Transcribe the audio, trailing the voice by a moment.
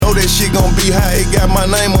that shit gon' be high. It got my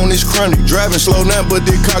name on this chronic. Driving slow now, but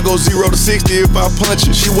the car go 0 to 60 if I punch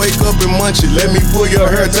it. She wake up and munch it. Let me pull your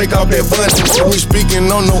hair, take off that bunch. We speaking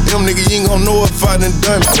on no M, nigga, you ain't gon' know if I done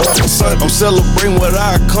done it. I'm celebrating what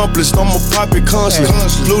I accomplished. I'ma pop it constantly.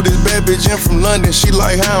 Flew this bad bitch in from London. She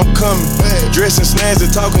like how I'm coming. Dressing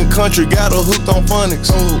snazzy, talking country. Got her hooked on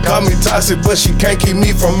phonics. Call me toxic, but she can't keep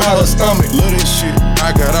me from out her stomach. Love this shit.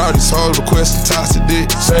 I got all these hoes requesting toxic dick.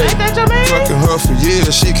 Say, fucking her for years,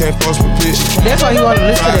 she can't post my bitch. That's why you wanna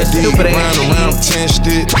listen to that stupid ass shit. Around 10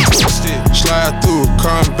 stick. Slide through,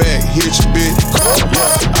 come back, hit your bitch.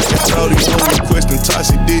 I got all these hoes requesting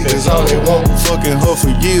toxic dick. That's all they want. Fucking her for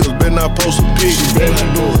years, better not post a pic. Better not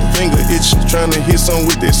do it. Finger itching, trying to hit something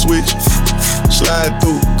with that switch. Slide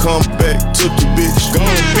through, come back, took your bitch. Go on,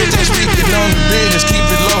 bitch, ain't speaking on the business, keep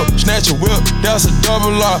it low. Snatch a whip, that's a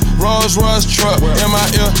double R. Rolls Royce truck, in my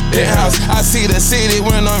ear, that house. I see the city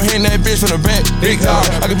when I'm hitting that bitch from the back. Big dog,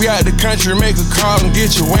 I could be out the country, make a call and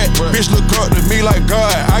get you wet. Bitch look up to me like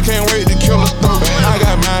God, I can't wait to kill a stove. I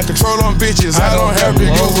got mind control on bitches, I don't have to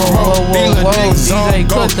use a remote. These little niggas on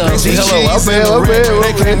go, they see cheese in the red.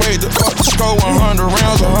 They can't wait to fuck the score 100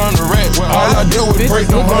 rounds, 100 racks. All I do is break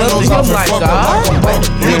them windows off and fuck up like a broke.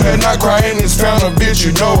 You better not cry in this fountain, bitch,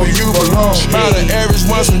 you know where you belong. By the average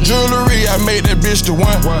one, some jewelry, I made that bitch the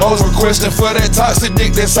one. Hoes requesting for that toxic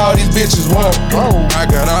dick, that's all these bitches want. I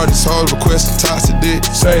got all these hoes requesting toxic dick.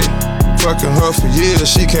 Say, fucking her for years,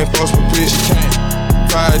 she can't post my bitch.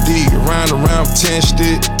 5D, around 10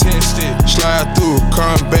 stick. Slide through,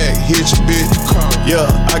 come back, hit your bitch. Yeah,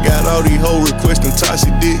 I got all these hoes requesting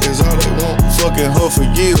toxic dick, that's all they want. Fucking her for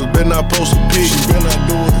years, better not post a pic. Better not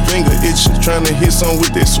do it. Finger itching, trying to hit something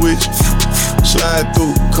with that switch. Slide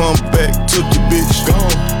through, come back, took your bitch.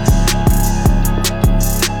 Gone.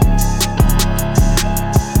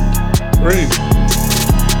 Read.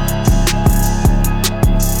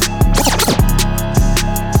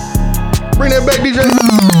 Bring that back, DJ.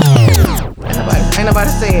 Ain't nobody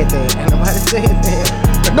said that. Ain't nobody said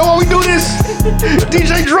that. Know why we do this?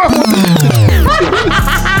 DJ drunk.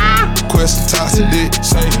 Question toxic dick.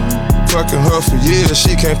 Say, fucking her for years,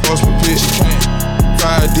 she can't post my bitch.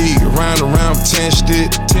 5D, around 10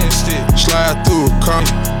 stick. Slide through, come.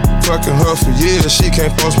 Fucking her for years, she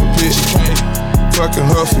can't post my bitch. Fucking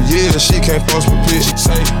her for years, she can't post my bitch.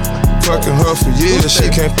 Say, fucking her for years, she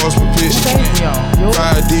can't post my bitch.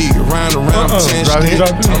 5D, around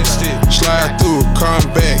 10 stick. Slide through, come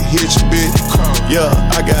back, hit your bitch. Yeah,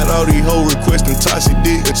 I got all these hoes requesting toxic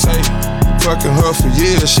dick. Say, fucking her for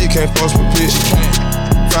years, she can't post my bitch.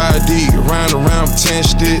 5D, around 10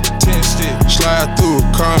 stick. Slide through,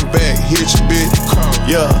 come back, hit your bitch.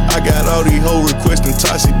 Yeah, I got all these hoes requesting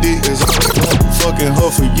toxic dick. Fucking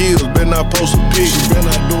her for years, better not post a pic. Better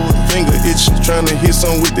not do it. Finger itching, trying to hit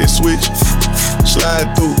something with that switch.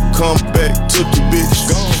 Slide through, come back, took your bitch.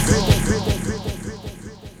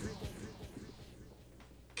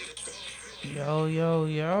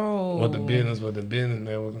 Yo. What the business,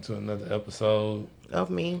 man. Welcome to another episode. Of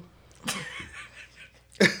me.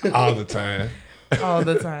 All the time.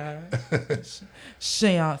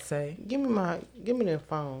 Beyonce. Give me that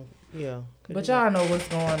phone. Yeah. But y'all know what's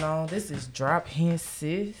going on. This is Drop Hen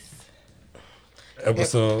Sis.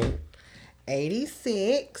 Episode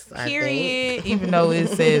 86. Period. Even though it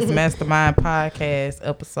says Mastermind Podcast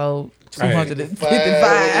episode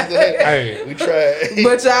 255. Hey, We tried.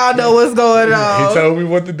 But y'all know what's going on. he told me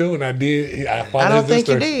what to do, and I did. I don't think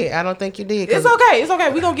you did. It's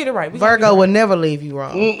okay. We gonna get it right. Virgo will never leave you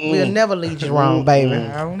wrong. We'll never lead you wrong, baby.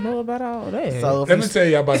 I don't know about all that. So let me tell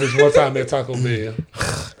you about this one time at Taco Bell.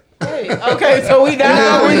 Okay, so we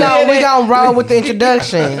gonna roll with the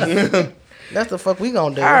introduction. That's the fuck we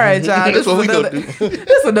gonna do. All right, y'all. This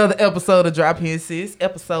is another episode of Drop Hen Sis,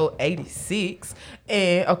 episode 86.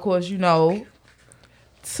 And of course, you know,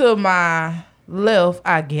 to my left,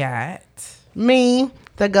 I got me,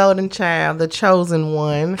 the golden child, the chosen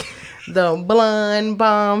one, the blonde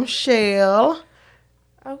bombshell.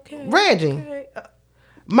 Okay. Reggie. Okay.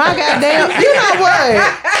 My goddamn, you know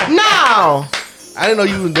what? No. I didn't know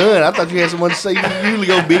you was done. I thought you had someone to say. You usually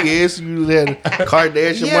go big ass. You usually had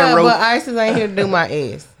Kardashian, yeah, Monroe. But Isis ain't here to do my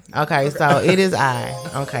ass. Okay, so it is I.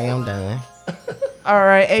 Okay, I'm done. All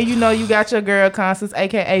right, and you know you got your girl Constance,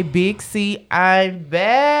 a.k.a. Big C. I'm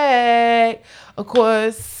back. Of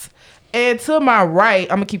course. And to my right,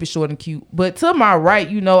 I'm going to keep it short and cute. But to my right,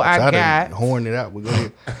 you know, I got... horn it out. But go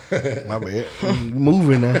ahead. My bad. You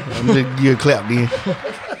moving now. I'm just give you a clap then.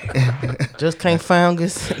 Just can't find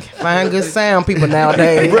good sound people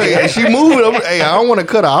nowadays. Bro, she moving. Hey, I don't want to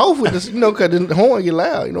cut her off with this, because the horn get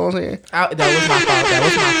loud. You know what I'm saying? That was my fault.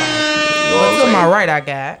 But to my right, I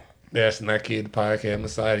got... That's Not Kid the Podcast,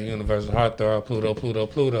 Messiah, the Universal Heartthrob,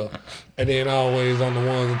 Pluto. And then always on the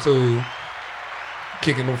ones and twos,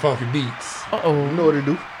 kicking them funky beats. Uh-oh. You know what to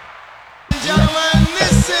do. Gentlemen,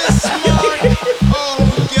 this is Smart. Oh,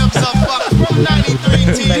 who gives a fuck from 93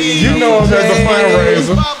 TV? You know him as a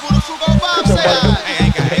fundraiser.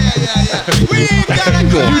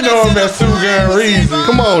 You know him as Two Gun Reezy.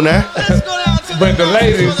 Come on now. But the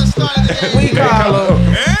ladies, We call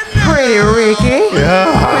him Pretty Ricky.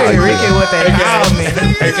 Yeah. Pretty Ricky, what they call me.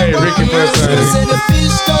 AKA Ricky first time.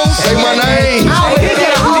 Say my name. Oh, he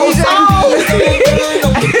got a whole song.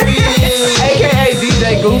 AKA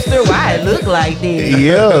DJ Gooster. Why it look like this?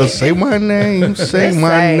 Yeah, say my name. Say That's my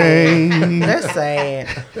sad. name. That's sad.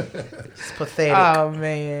 It's pathetic. Oh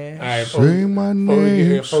man. All right, Say my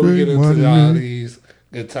name. before we get Say into my all name. these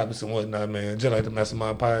good topics and whatnot, man, just like the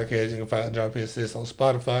Mastermind Podcast, you can find Drop Hit Sis on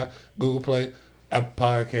Spotify, Google Play, Apple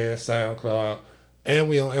Podcasts, SoundCloud, and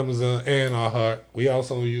we on Amazon and our heart. We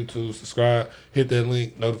also on YouTube. Subscribe, hit that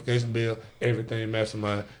link, notification bell, everything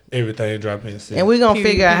Mastermind, everything Drop Hit Sis. And we're going to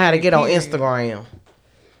figure out how to get on Instagram.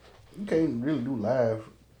 You can't really do live.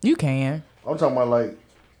 You can. I'm talking about like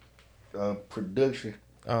production.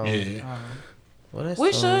 Yeah. Well, that's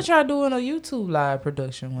We should try doing a YouTube live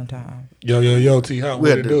production one time. Yo, T, how We what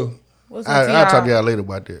had it to- do? What's I'll talk to y'all later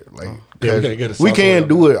about that. Like, Yeah, we gotta get a we software can up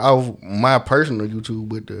do it off my personal YouTube,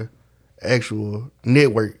 but the actual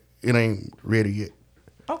network, it ain't ready yet.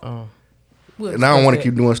 We'll And I don't want to discuss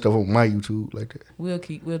keep doing stuff on my YouTube like that.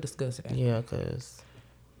 that. We'll discuss it. Yeah, because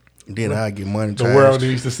Then I get monetized. The world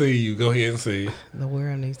needs to see you. Go ahead and see. the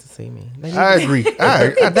world needs to see me. They need, I agree. I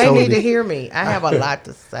they totally, need to hear me. I have a lot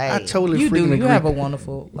to say. I totally You freaking do. agree. You have a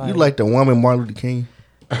wonderful life. You like the woman Martin Luther King.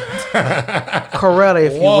 Coretta,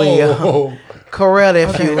 if you will. Whoa. Coretta,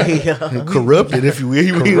 if you will. Corrupted, if you will.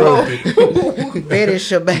 You mean Betty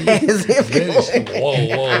Shabazz, if you will.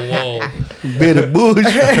 Whoa. Betty Bush.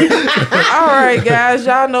 All right, guys.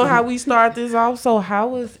 Y'all know how we start this off. So, how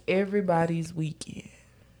was everybody's weekend?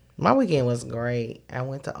 My weekend was great. I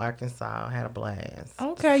went to Arkansas, had a blast.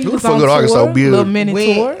 Okay, you Who the was fuck on go to tour, Arkansas, Bill? little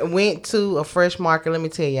mini tour. Went to a fresh market. Let me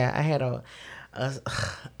tell you, I had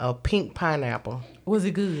a pink pineapple. Was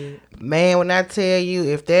it good? Man, when I tell you,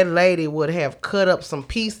 if that lady would have cut up some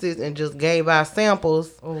pieces and just gave out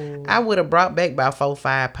samples, I would have brought back about 4 or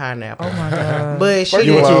 5 pineapples. Oh my god! But she First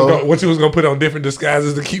didn't. of all, What you was gonna put on different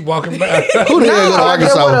disguises to keep walking by? Who the hell go to No,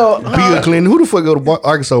 Arkansas? they would've- Bill Clinton. Who the fuck go to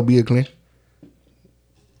Arkansas? Bill Clinton.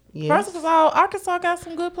 Yes. First of all, Arkansas got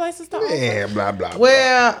some good places to open. Yeah, blah blah.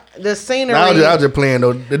 Well, the scenery. I was just playing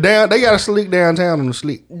though. They got a slick downtown on the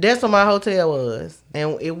slick. That's what my hotel was,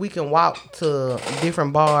 and if we can walk to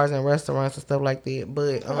different bars and restaurants and stuff like that.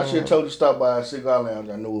 But I should have told you to stop by a cigar lounge.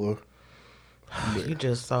 I know her. you're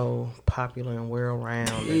just so popular and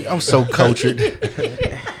well-rounded. I'm so cultured.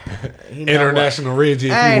 He know International Reggie,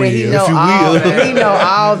 if And he you will. know if you all. will. He know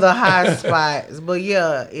all the hot spots. But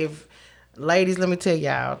yeah, if ladies, let me tell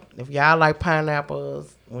y'all, if y'all like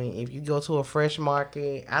pineapples, if you go to a fresh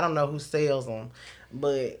market, I don't know who sells them,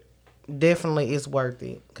 but definitely it's worth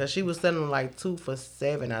it. Cause she was selling like 2 for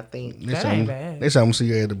 $7, I think. That ain't bad. Next time I see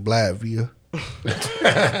her at the Blytheville.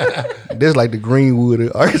 That's like the Greenwood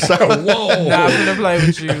of Arkansas. Whoa. Nah, I'm gonna play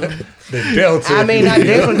with you. The Delta. I mean, I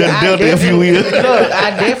definitely, The Delta, if you will. look, I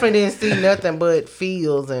definitely didn't see nothing but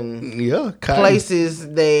fields and Yeah, cotton.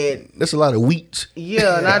 places that, That's a lot of wheat.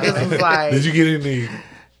 yeah, and I just was like, Did you get any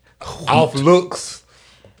off looks?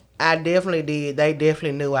 I definitely did. They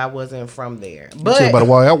definitely knew I wasn't from there. Tell But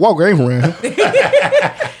about a Walker ain't from around here.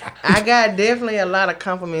 I got definitely a lot of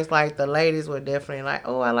compliments. Like the ladies were definitely like,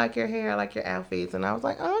 "Oh, I like your hair. I like your outfits," and I was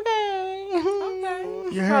like, "Okay,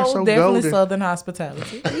 Okay. Your hair's so definitely golden. Southern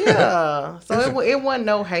hospitality. yeah." So it wasn't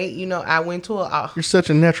no hate. You know, I went to You're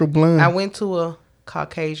such a natural blonde. a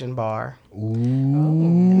Caucasian bar.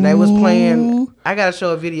 And they was playing. I gotta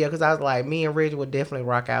show a video because I was like, me and Reggie would definitely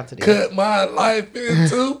rock out to this. Cut my life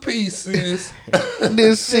into pieces.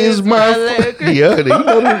 This is my yeah, you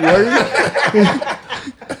know the word.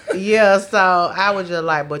 Yeah, so I was just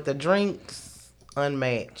like, but the drinks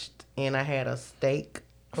unmatched, and I had a steak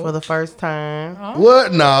for the first time.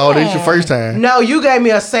 What? No, this your first time. No, you gave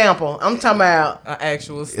me a sample. I'm talking about. An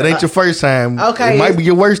actual It ain't your first time. Okay, It might be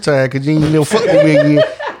your worst time because you ain't never fuck with me again.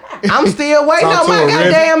 I'm still waiting Talk on to my her,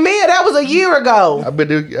 Reggie. goddamn meal. That was a year ago. I bet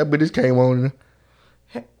this came on.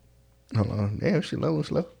 Hold on. Damn, she low and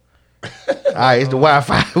slow. All right, it's the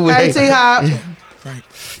Wi-Fi. Hey, T Hop.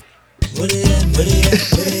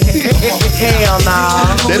 Hell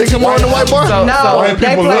no. Did it come on the white bar? No, white they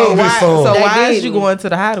people play love this song. So They why is didn't. you going to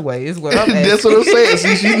the hideaway? Is what I'm asking. That's what I'm saying.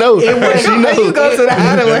 See, she knows. She You knows. go to the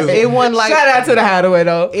hideaway. It wasn't like Shout out to the hideaway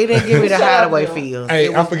though. it didn't give me the hideaway feel. Hey,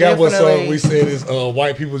 It I was forgot what song definitely- we said is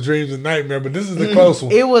White People's Dreams and Nightmare, but this is the close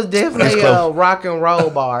one. It was definitely That's close. a rock and roll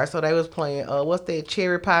bar. So they was playing what's that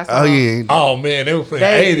cherry pie song? Oh yeah. Oh man, they were playing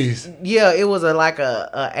They- 80s. Yeah, it was like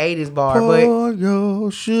a 80s bar, but Pour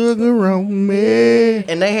your sugar on me.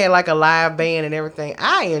 and they had like a live band and everything.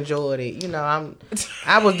 I enjoyed it. You know,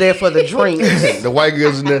 I was there for the drinks. The white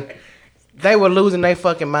girls in there. They were losing their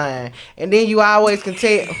fucking mind. And then you always can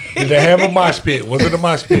tell. Did they have a mosh pit? Was it a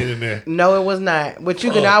mosh pit in there? No, it was not. But you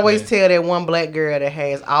can Fuck, always man. tell that one black girl that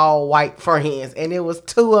has all white friends. And it was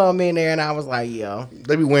two of them in there. And I was like, yo.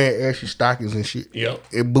 They be wearing ashy stockings and shit. Yep.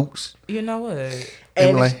 And boots. You know what?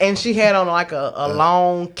 And, like- and she had on like a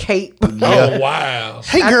long cape. Oh wow.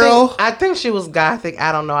 Hey girl. I think she was gothic.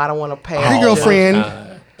 I don't know. I don't want to pass. Hey girlfriend.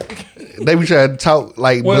 They be trying to talk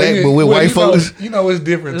like black but with white folks. You know it's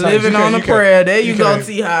different. types. Living You on a can't- prayer. There you go, can't-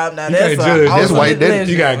 T-Hop. Now you that's can't judge. That's white. That-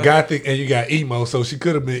 You got gothic and you got emo, so she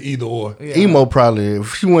could have been either or. Emo probably.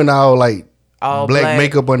 If she went all like All black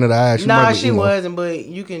makeup under the eyes, she might Nah, be she emo. wasn't. But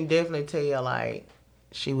you can definitely tell like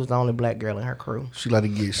she was the only black girl in her crew. She like to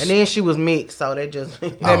get. And then she was mixed. So that just.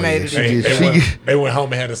 That made it. They went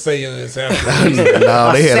home and had a seance after.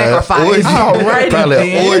 No, they had sacrifice. an orgy. Alrighty Probably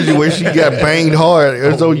then. an orgy where she got banged hard.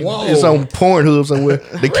 It's on, Whoa. it's on Pornhub somewhere.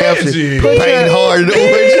 The caption, Reggie. banged hard in the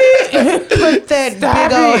orgy. Put that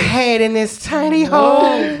big old head in this tiny hole.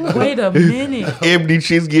 Oh, wait a minute. Ebony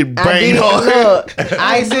chicks get I banged did hard. look,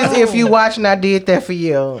 Isis. If you watching, I did that for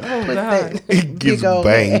you. Put that It gets big old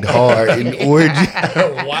banged hard in the orgy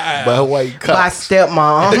Wow. by a white My cop.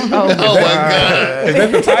 stepmom. Oh my god! Is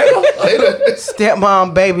that the title?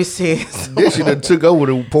 Stepmom babysit. That shit done took over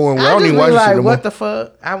the porn. I I don't just even be watch this shit like, no more. what the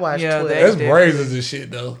fuck? I watch Yeah, Twitter. That's brazen and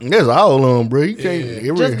shit though. That's all on, bro. You can't.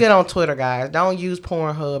 every- Just get on Twitter, guys. Don't use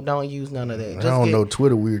Pornhub. Don't use none of that. I Just don't get, know.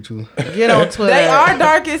 Twitter weird too. Get on Twitter. They are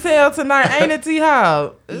dark as hell tonight, ain't it,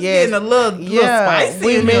 T-Hop? It's Yes. getting a little spicy.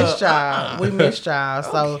 we in missed here. y'all. We missed y'all.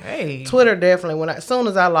 So Okay. Twitter definitely. As soon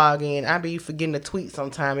as I log in, I be forgetting to tweet.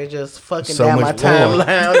 Sometime it just fucking So down my much porn.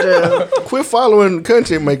 timeline. Just, Quit following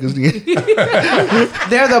content makers. Then.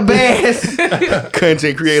 they're the best.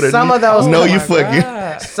 Content creators. Some of those- know Oh you my fucking.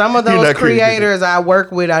 God. Some of You're those not creative. creators I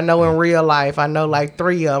work with, I know in real life. I know like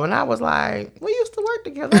 3 of them, and I was like, we used to work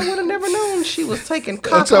together. I would have never known she was taking I'm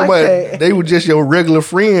cock talking like about that. they were just your regular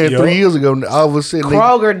friend Yo. 3 years ago. And all of a sudden, they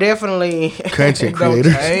Kroger definitely content Don't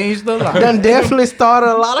creators. change the light. done definitely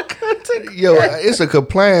started a lot of content. Yo, it's a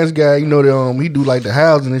compliance guy. You know that he do like the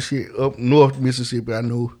housing and shit up north Mississippi. I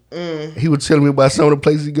know. He was telling me about some of the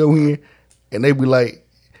places he go in, and they be like,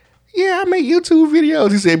 "Yeah, I make YouTube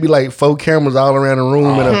videos." He said it'd be like 4 cameras all around the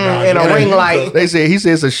room And a ring light. They said he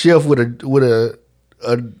said it's a chef with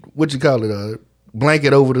a what you call it, a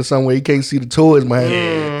blanket over to somewhere he can't see the toys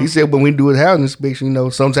behind. He said when we do his housing inspection, you know,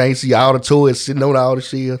 sometimes you see all the toys sitting on all the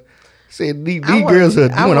shelves. Said these girls are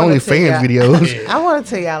doing OnlyFans videos. I want to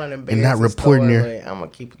tell y'all an embarrassing not reporting story, their- but I'm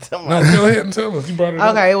gonna keep it to No, myself. go ahead and tell us. You brought it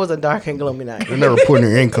up. Okay, it was a dark and gloomy night. They're not reporting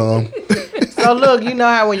their income. So look, you know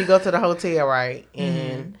how when you go to the hotel, right?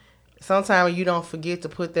 And sometimes you don't forget to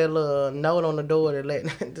put that little note on the door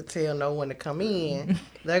to tell no one to come in.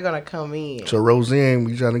 They're gonna come in. So Roseanne,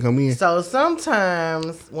 we trying to come in. So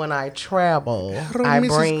sometimes when I travel, Hello, I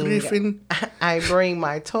Mrs. Griffin. bring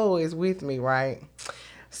my toys with me, right?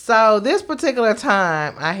 So this particular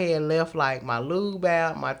time, I had left like my lube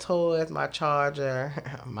out, my toys, my charger,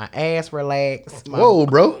 my ass relax, my Whoa,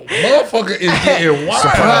 bro. Motherfucker is getting wild.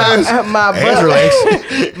 Surprise. my Ass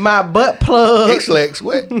butt, my butt plug. X-Lax,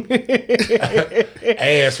 what?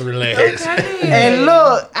 Ass relax. And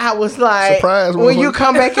look, I was like, Surprise, when you motherfucker.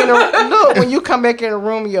 come back in the when you come back in the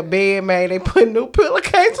room, your bed, man, they put new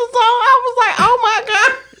pillowcases on. I was like, oh my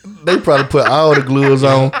god. They probably put all the gloves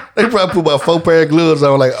on. They probably put about 4 pair of gloves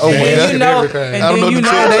on. Like, oh my Yeah, god. You know, everything. and I don't then know you the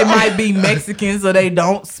know truth. they might be Mexican, so they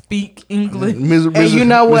don't speak English. Miss you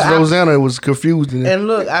know what? Miss Rosanna was confused. In it. And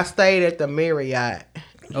look, I stayed at the Marriott,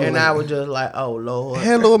 and I was just like, oh lord.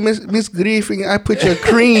 Hello, Miss Griffin. I put your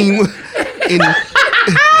cream in.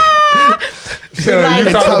 You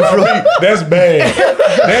talking about me? That's bad.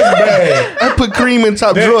 That's bad. I put cream in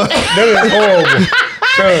top drawer. That is horrible.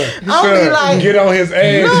 Son, be like- get on his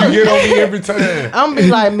ass. You get on me every time. I'm be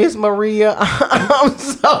like, Miss Maria, I'm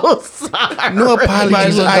so sorry. No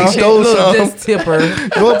apologies. Look, I don't- stole look, some. just tip her.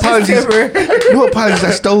 No apologies. Tipper. No apologies.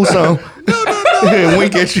 I stole some. And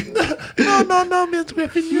wink at you. No, Miss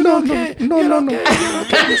Griffin, you don't care. No. No.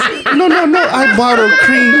 I bought a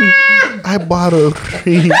cream.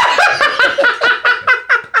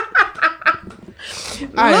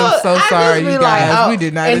 I am so sorry, you guys. We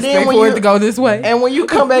did not expect for it to go this way. And when you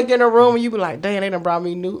come back in the room and you be like, damn, they done brought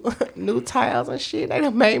me new tiles and shit. They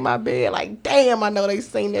done made my bed. Like, damn, I know they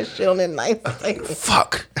seen that shit on that night.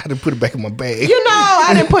 Fuck. I didn't put it back in my bag. You know,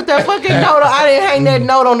 I didn't put that fucking note on. I didn't hang that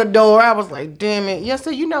note on the door. I was like, damn it. Yes,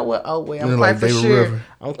 sir, you know what? Oh, well, I'm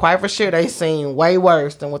quite for sure they seen way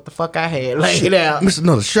worse than what the fuck I had laid out. Missed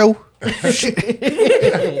another show? This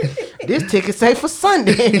ticket say for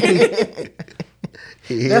Sunday.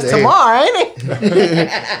 That's tomorrow, ain't it?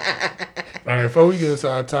 All right, before we get into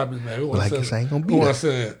our topic, man, we want to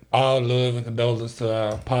send all love and condolences to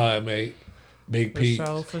our pod mate, Big Pete.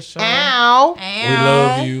 For sure. Ow. We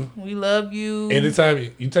love you. We love you.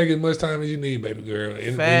 Anytime you take as much time as you need, baby girl.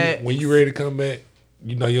 When you ready to come back,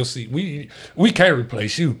 you know you'll see. We can't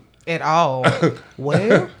replace you at all.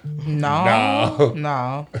 Well,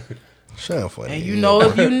 no. Sound funny. And you know,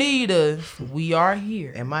 if you need us, we are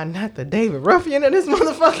here. Am I not the David Ruffian of this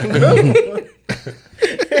motherfucking group?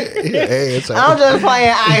 I'm just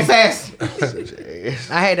playing ice ass.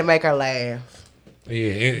 I had to make her laugh.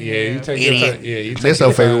 Yeah. You take your time. Yeah, that's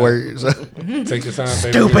her favorite word. So. Take your time,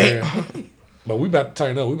 baby. Stupid. But we about to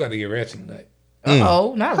turn up. We about to get ratchet tonight.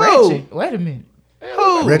 Oh, not ratchet. Wait a minute.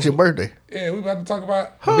 Who? Ratchet birthday. Yeah, we about to talk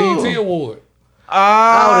about the BET Award.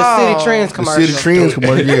 Oh, the City Trends commercial. The City Trends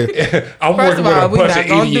commercial, yeah. I'm First of all, we're not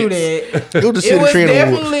going to do idiots. that. It was the City It was Trends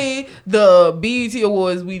definitely the BET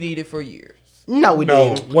Awards we needed for years. No, we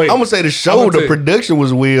didn't. Wait. I'm gonna say the show, the production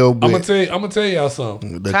was well, but I'm gonna tell y'all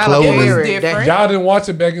something. The Tyler clothing Perry, different. Y'all didn't watch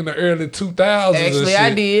it back in the early 2000s. Actually, and shit,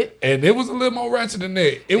 I did, and it was a little more ratchet than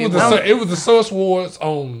that. It was the Source Wars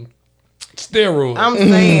on steroids. I'm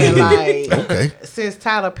saying, like, okay. Since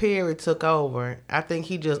Tyler Perry took over, I think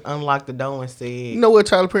he just unlocked the door and said, You know what?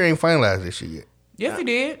 Tyler Perry ain't finalized this shit yet. Yes, he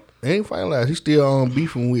did. He ain't finalized. He's still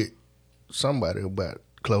beefing with somebody about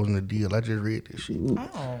closing the deal. I just read this shit.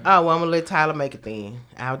 well, I'm gonna let Tyler make it then.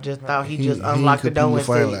 I just thought he just unlocked the door and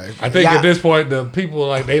said, I think at this point the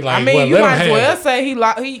people I mean, well, you might as well say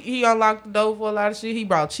he unlocked the door for a lot of shit. He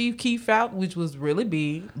brought Chief Keef out, which was really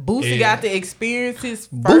big. Boosie got to experience his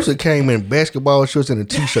first. Boosie came in basketball shorts and a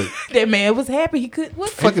t-shirt. That man was happy he could.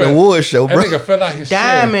 What fucking award show, bro? That nigga fell out his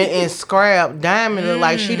Diamond and Scrap. Diamond look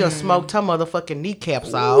like she done smoked her motherfucking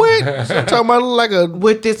kneecaps off. What? I'm talking about like a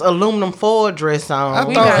with this aluminum foil dress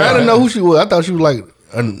on. I didn't know who she was. I thought she was like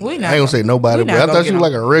I ain't gonna say nobody, but I thought she was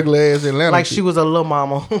like a regular ass Atlanta. Like she was a little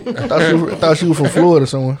mama. I thought she was from Florida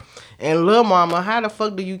somewhere. And little mama, how the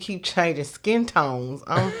fuck do you keep changing skin tones?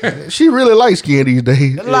 She really light skin these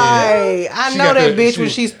days. Like I know that bitch when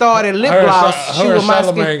she started lip gloss. She was my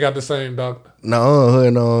skin. Got the same doctor. No, her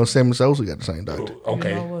and Sammy Sosa got the same doctor.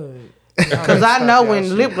 Okay. Because I know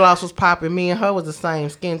when lip gloss was popping, me and her was the same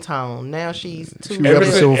skin tone. Now she's too.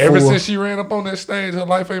 Ever since she ran up on that stage, her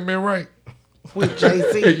life ain't been right. With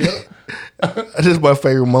Jay-Z. This is my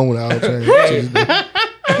favorite moment of all time.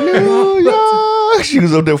 New York. She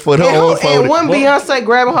was up there for the arm folded. And one Beyonce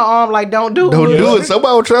grabbing her arm like, don't do it.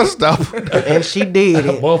 Somebody was trying to stop her. And she did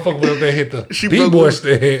it. Motherfucker went up there hit the She broke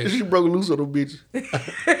loose on them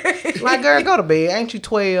bitches. Like, girl, go to bed. Ain't you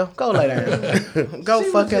 12? Go lay down. Go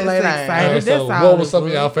fucking lay down. So what was some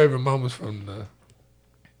of y'all favorite moments from the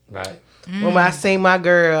night? When I seen my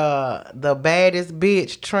girl, the baddest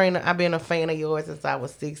bitch, Trina, I've been a fan of yours since I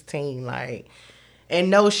was 16. Like,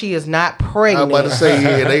 and no, she is not pregnant. I'm about to say,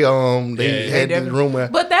 they had this rumor.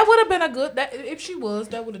 But that would have been a good. If she was,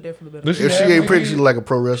 that would have definitely been. If she ain't pregnant, she look like a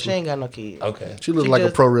pro wrestler. She ain't got no kids. Okay, she look like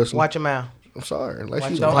a pro wrestler. Watch your mouth. I'm sorry. Like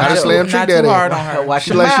she's not slam Trick Daddy. Hard on her. Watch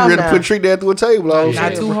she like she ready to put Trick Daddy through a table.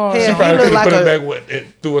 Not too hard. She probably could put it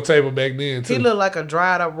back through a table back then too. He looked like a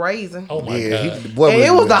dried up raisin. Oh my god! And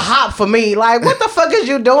it was the hop for me. Like, what the fuck is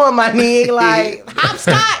you doing, my nigga? Like,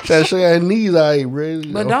 hopscotch. That shit got knees out here, bro.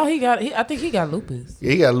 But don't he got? I think he got lupus.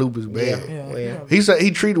 Yeah, he got lupus bad. Yeah. He said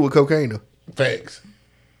he treated with cocaine though. Facts.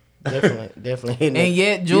 Definitely. And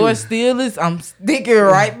yet George still is. I'm sticking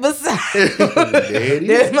right beside him.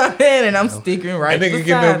 That's my man, and I'm sticking right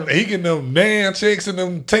beside him. He getting them man checks and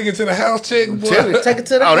them take it to the house check. Take it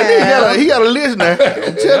to the house. That nigga he got a list now. I'm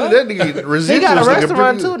telling you, that nigga residuals. He got a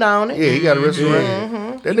restaurant too, don't he? Yeah, he got a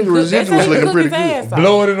restaurant. That nigga residuals looking pretty good.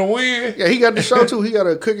 Blow it in the wind. Yeah, he got the show too. He got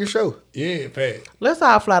a cooking show. Yeah, fact. Let's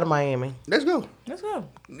all fly to Miami. Let's go.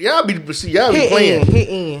 Y'all be playing. Hit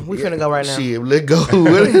in. We finna go right now. Shit, let go.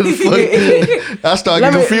 What the fuck? I start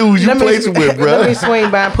getting confused. You play too with, bro. Let me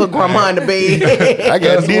swing by and put grandma in the bed. I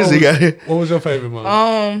got dizzy. What was your favorite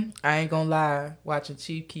moment? I ain't gonna lie. Watching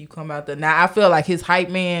Chief Keef come out there. Now I feel like his hype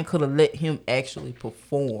man could have let him actually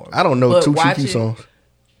perform. I don't know two Chief Keef songs.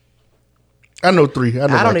 I know 3.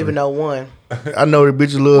 I don't even know 1. I know the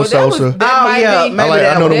bitches love salsa. I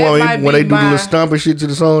know the one when they do the little stomping shit to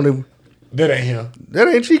the song. That ain't him. That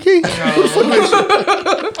ain't Cheeky. Maybe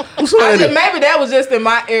that was just in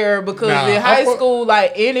my era because in high school,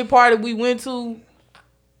 like any party we went to,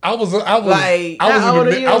 I was in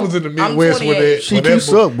the Midwest with that. Cheeky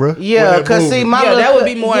suck, bro. Yeah, because see, that would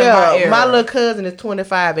be more in my era. My little cousin is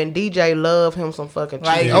 25 and DJ love him some fucking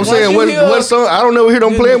Cheeky. I'm saying what song? I don't never hear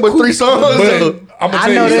them playing but 3 songs.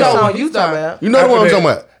 I know that song you talking about. You know what I'm talking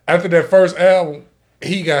about. After that first album,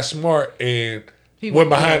 he got smart and went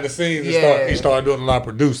behind the scenes and he started doing a lot of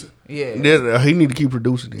producing. Yeah, he need to keep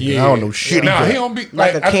producing. Yeah. I don't know shit. Nah, he don't be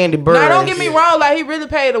like a Candy Bird. Now, don't get me wrong. Like he really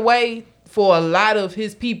paid away for a lot of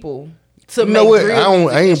his people to make. You know what?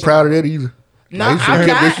 I ain't proud of that either. No, I'm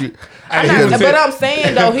not. But I'm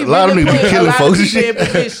saying though, he really put a lot of people in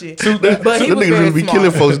position. But he was very be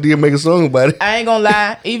killing folks. Did make a song about it. I ain't gonna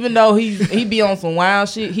lie. Even though he be on some wild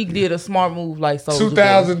shit, he did a smart move like Soulja Boy.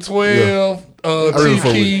 2012. Chief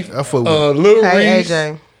Keef, Lil Reese,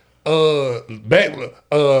 AJ.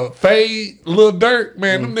 Fade, Lil Durk,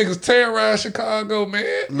 man, them niggas terrorized Chicago,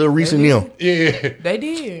 man. Lil Reese and them. Yeah. They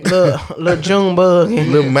did. Lil Junebug.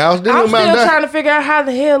 Lil Mouse. I'm still trying to figure out how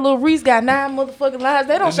the hell Lil Reese got 9 motherfucking lives.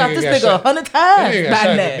 They don't shot this nigga 100 times. He got shot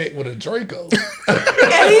in the neck with a Draco.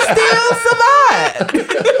 And he still survived.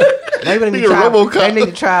 They need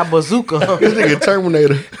to try bazooka. This nigga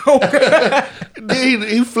Terminator.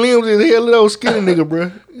 He flims his head, little skinny nigga,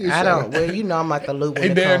 bro. I don't. Well, you know I'm like a loop. He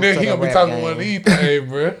damn near he gonna be talking one of these things,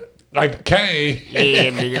 bro. Like Kane. Yeah,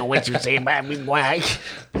 nigga, what you say about me, boy?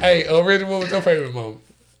 Hey, Reggie, what was your favorite moment?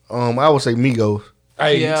 I would say Migos.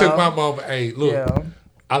 Hey, you took my moment. Hey, look.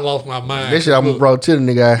 I lost my mind. That shit I brought to the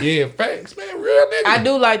nigga. Yeah, facts, man. Real nigga. I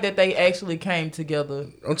do like that they actually came together.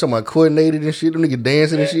 I'm talking about coordinated and shit. Them niggas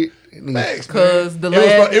dancing and shit. Facts, because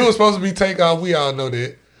it was supposed to be Takeoff. We all know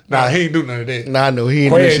that. Nah, he ain't do none of that. Nah, I know he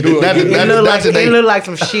ain't do that shit. It looked like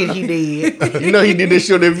some shit he did. You know he did that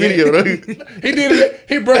shit on that video, though. He did it.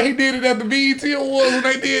 He did it at the BET Awards when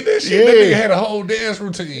they did that shit. That nigga had a whole dance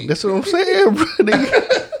routine. That's what I'm saying, bro.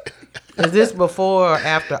 Is this before or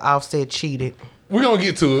after Offset cheated? We're gonna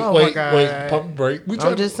get to it. Wait, pump a break.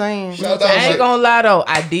 I'm just saying. I ain't gonna lie though.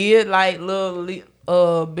 I did like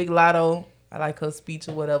little Big Lotto. I like her speech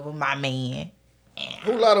or whatever. My man.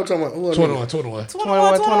 Who Lotto talking about?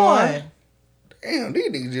 21. Damn,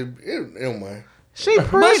 these niggas just never mind. She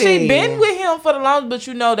pretty. But she been with him for the longest, but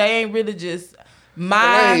you know they ain't really just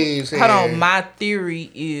my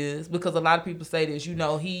theory is because a lot of people say this, you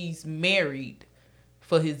know, he's married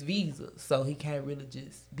for his visa, so he can't really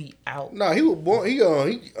just be out. No, he was born. He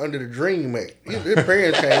under the dream, man. His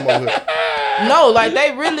parents came over here. No, like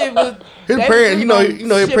they really was. His parents, you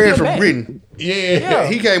know, his parents from Britain. Yeah,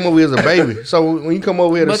 he came over here as a baby. So when you come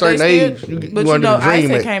over here at a certain age, you under the dream,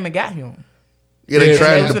 man. Came and got him. Yeah, they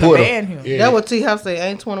tried to deport him. Yeah. That what T House say.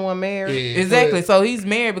 Ain't 21 married? Yeah. Exactly. So he's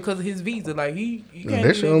married because of his visa. Like he can't.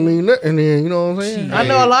 That shit don't mean nothing. Then you know what I'm saying? I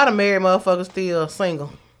know a lot of married motherfuckers still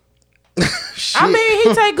single. I mean,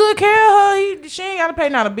 he take good care of her. She ain't got to pay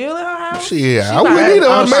not a bill in her house. Shit, I wouldn't either.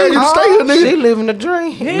 I would married to stay here, nigga. She living the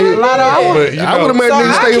dream. A lot of hours. I would have married niggas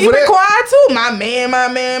to stay for that. I keep it quiet too. My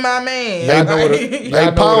man.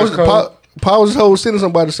 They pause his whole sentence.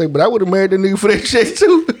 I'm about to say, but I would have married that nigga for that shit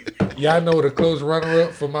too. Y'all know the close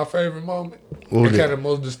runner-up for my favorite moment? The kind of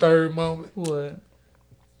most disturbed moment? What?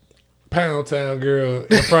 Pound Town Girl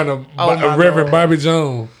in front of Reverend Bobby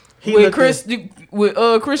Jones. With Christian Rock.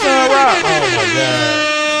 Oh my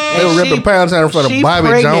God. They were ripping Pound Town in front of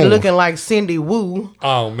Bobby Jones. Looking like Cindy Woo.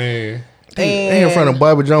 Oh man. They in front of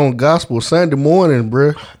Bobby Jones Gospel Sunday morning,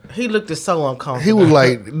 bro. He looked so uncomfortable. He was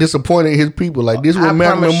like disappointed in his people. Like this what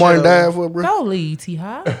Malcolm and Martin died for, bro. Don't leave,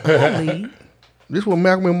 T-Hop. Don't leave. This what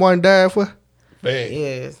Malcolm and Martin died for? Man.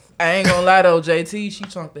 Yes. I ain't gonna lie though, JT, she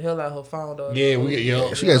chunked the hell out of her phone though.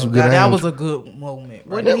 Yeah, she got some good. That was a good moment.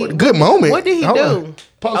 Right? Good moment. What did he do?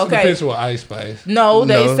 Post the picture with Ice Spice. No,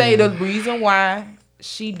 they say the reason why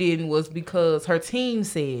she didn't was because her team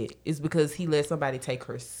said it's because he let somebody take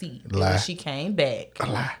her seat. When she came back,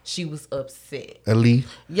 she was upset. Ali.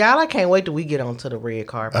 Y'all, I can't wait till we get onto the red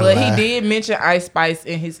carpet. But he did mention Ice Spice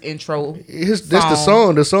in his intro. That's the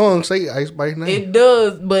song. The song say Ice Spice name. It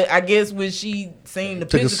does, but I guess when she seen the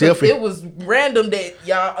picture, it was random that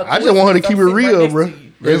y'all. I just want her to keep it real, bro.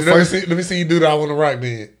 Let me see you do that. I want to rock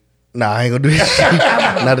then. Nah, I ain't gonna do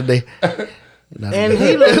that. Not today. And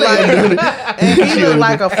he looked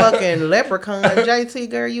like a fucking leprechaun. JT,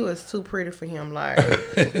 girl, you was too pretty for him. Like,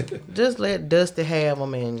 just let Dusty have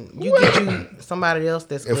him, and you get you somebody else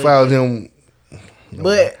that's. If I was him,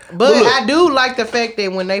 But look, I do like the fact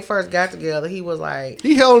that when they first got together, he was like,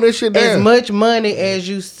 he held this shit down. As much money as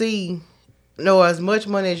you see, as much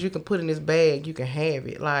money as you can put in this bag, you can have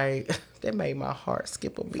it. Like that made my heart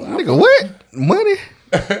skip a beat. Nigga, what money?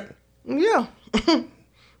 Yeah.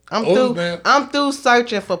 I'm through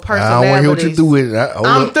searching for personalities. I don't want to hear what you do with it.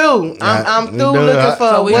 I'm through. I'm through looking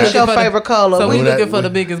for what's your favorite color. So we looking for the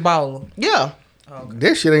biggest baller. Yeah. Okay.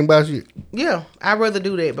 That shit ain't about you. Yeah, I'd rather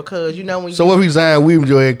do that because when. So what if he signed Williams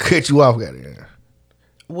Joy and cut you off?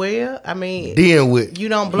 Well, I mean, then what? You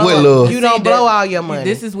don't blow. You don't blow all your money.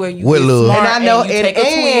 This is where you get smart and I know, and you take a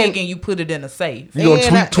twig and you put it in a safe. You gonna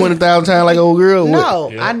tweet 20,000 times like old girl? No,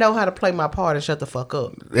 yeah. I know how to play my part and shut the fuck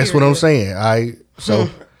up. That's what I'm saying. So.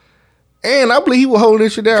 And I believe he was holding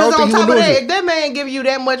this shit down. Because on top of that, if that man give you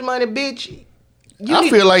that much money, bitch, I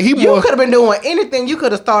feel like you could have been doing anything. You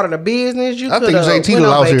could have started a business. You could have went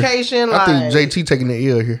on vacation. Here. I think JT taking the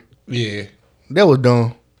L here. Yeah, that was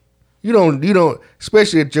dumb. You don't,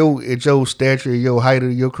 especially at your stature, your height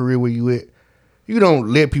of your career where you at. You don't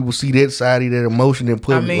let people see that side of that emotion in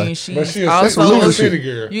public. I mean, like, she's also a city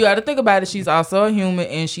girl. You got to think about it. She's also a human,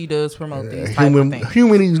 and she does promote these type of things.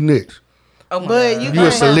 Human these nuts. Oh but you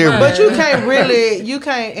a celebrity. But you can't really,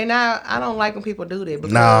 and I don't like when people do that.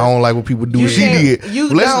 Nah, I don't like when people do. She did. You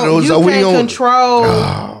can't control.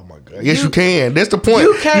 Oh my god! Yes, you can. That's the point.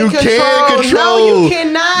 You can't control. No, you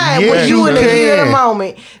cannot. Yes, when you in the heat of the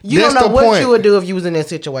moment, you don't know what you would do if you was in that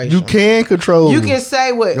situation. You can control. You can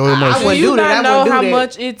say what I wouldn't do that. I know how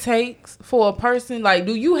much it takes for a person. Like,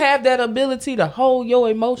 do you have that ability to hold your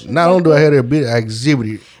emotions? Not only do I have that ability, I exhibit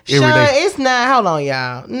it every day. It's not. Hold on,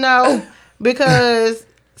 y'all. No. Because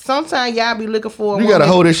sometimes y'all be looking for you gotta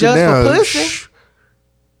hold this shit down. For pussy.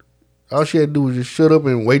 All she had to do was just shut up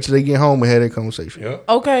and wait till they get home and have that conversation. Yep.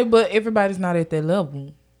 Okay, but everybody's not at that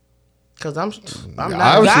level. Cause I'm not.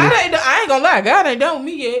 I ain't gonna lie, God ain't done with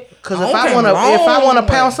me yet. Cause if I wanna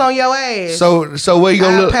pounce on your ass, so what you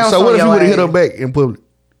gonna look? So what if you would have hit her back in public?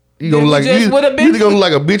 You gonna look like you gonna look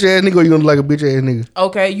like a bitch ass nigga, or you gonna look like a bitch ass nigga?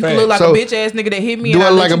 Okay, you can look like a bitch ass nigga that hit me. Do I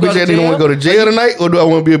like a bitch ass nigga want to go to jail tonight, or do I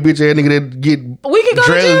want to be a bitch ass nigga that get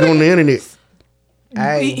dragged on the internet?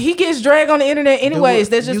 He gets dragged on the internet anyways.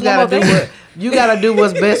 That's just one more thing. You gotta do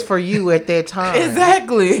what's best for you at that time.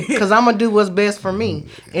 Exactly. Because I'm gonna do what's best for me,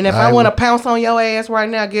 and if I want to pounce on your ass right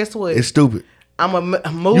now, guess what? It's stupid. I'm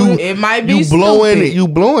a move. It might be you blowing it. You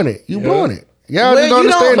blowing it. You blowing it. Y'all just don't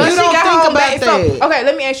understand that. You don't think about that. So, okay,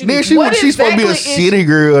 let me ask you this. Then she's supposed to be a city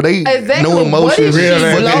girl. They no emotions.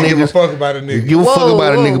 Give a fuck about a nigga. Give a fuck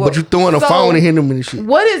about a nigga, but you throwing a phone and hitting them and shit.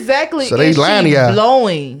 What exactly so they is lying she to y'all.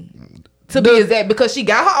 blowing to be exact? Because she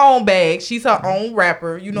got her own bag. She's her own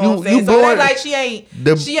rapper. You know what I'm saying? So it ain't like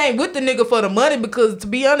she ain't with the nigga for the money, because to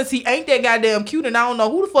be honest, he ain't that goddamn cute, and I don't know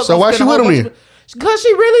who the fuck. So why she with him then? Because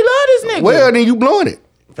she really love this nigga. Well, then you blowing it.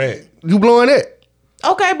 Fact. You blowing it.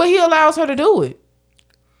 Okay, but he allows her to do it.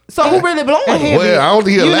 So who really blowing him? Well, I don't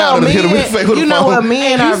think he allowed her to hit him in the face with the phone. You know what,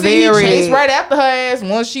 men are very... He chased right after her ass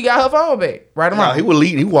once she got her phone back. Right around. Nah, he was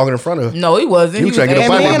leading. He was walking in front of her. No, he wasn't. He was trying to get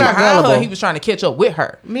up her. He was trying to catch up with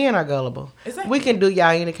her. Men are gullible. Exactly. We can do y'all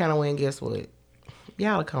any kind of way, and guess what?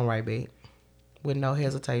 Y'all will come right back with no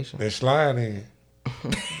hesitation. They're sliding.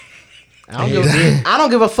 I don't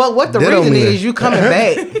give a fuck what the reason is. You coming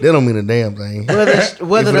back. That don't mean a damn thing.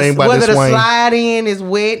 Whether the slide in is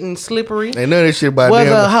wet and slippery. Ain't none of this shit about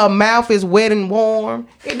whether her mouth is wet and warm.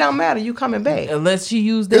 It don't matter. You coming back. Unless she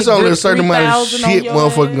used that. There's only a certain amount of shit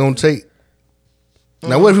motherfucker gonna take.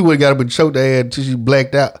 Now what if he would have got up and choked her ass until she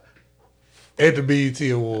blacked out? At the BET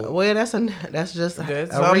Award. Well, that's just a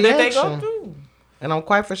reaction. That they go through. And I'm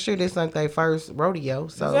quite for sure this ain't their first rodeo.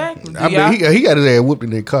 So exactly. I mean, he got his ass whooped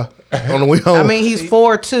in that car on the way home. I mean, he's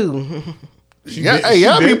 4'2".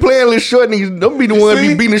 Y'all be playing little short niggas. Don't be the one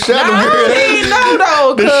be beating the shit out of them. No,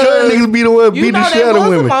 though. The short niggas be the one beating the shit out of women.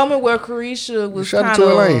 There was a moment where Carisha was kind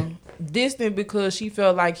of distant because she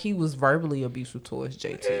felt like he was verbally abusive towards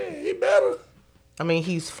JT. Yeah, he better. I mean,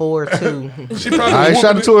 he's 4'2". She probably I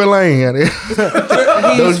shot the Tory Lane. He's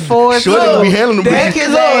 4'2". Short be handling them. Back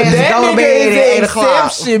his ass go to bed at 8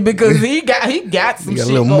 o'clock. Because he got some shit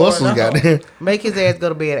little muscles, goddamn. Make his ass go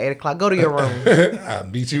to bed at 8 o'clock. Go to your room. I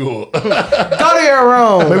beat you up. Go to your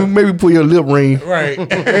room. Maybe pull your lip ring. Right.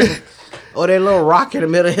 Or that little rock in the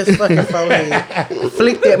middle of his fucking forehead.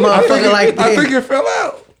 Flick that motherfucker like that. I think it fell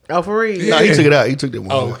out. Oh, for real? No, he took it out. He took that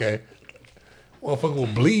one. Oh, okay. Motherfucker will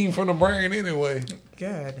bleed from the brain anyway.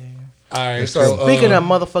 God damn. All right, so speaking of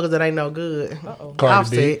motherfuckers that ain't no good,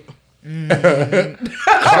 Offset.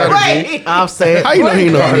 Offset. How you know he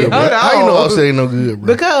no good, bro? How you know Offset ain't no good,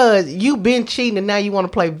 bro? Because you been cheating and now you want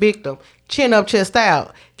to play victim. Chin up, chest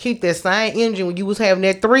out. Keep that same engine when you was having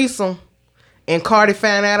that threesome and Cardi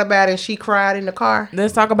found out about it and she cried in the car.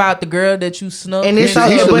 Let's talk about the girl that you snuck. And it's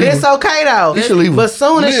it's okay though. He should leave her. But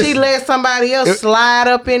soon as she let somebody else slide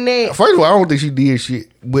up in there. First of all, I don't think she did shit.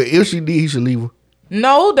 But if she did, he should leave her.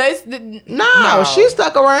 No, no, she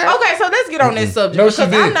stuck around. Okay, so let's get on that subject. No, she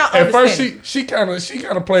did. I'm not At first, she kind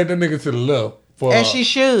of played the nigga to the left. And she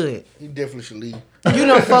should. He definitely should leave. You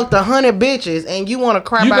done fucked 100 bitches and you want to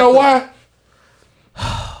cry about You know why?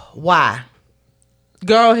 Why?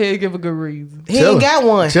 Go ahead, give a good reason. He ain't got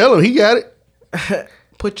one. Tell him he got it.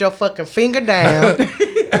 Put your fucking finger down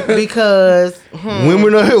because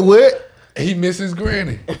women are here. What? He misses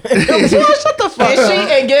granny. shut the fuck up.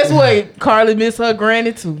 And guess what? Carly miss her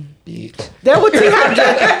granny too. That what T-Hop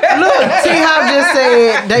just T-Hop just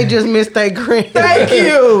said. They just missed their granny. Thank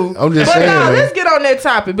you. I'm just but saying. But man. let's get on that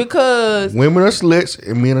topic because women are sluts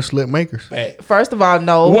and men are slut makers. First of all,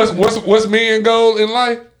 no. What's men's goal in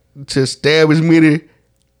life? To stab as many.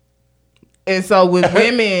 And so with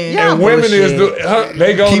women, women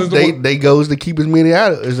they goes to keep as many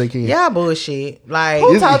out as they can. Y'all bullshit. Like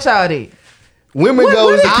who taught y'all that? Women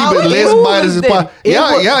goes to keep as less bodies as possible.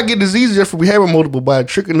 Y'all get diseases just from having multiple bodies.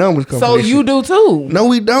 Tricking numbers come. So you do too? No,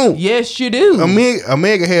 we don't. Yes, you do. A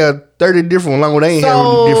man can have 30 different along with they ain't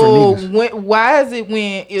having different niggas. Why is it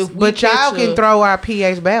when if but y'all can throw our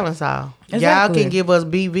pH balance off? Exactly. Y'all can give us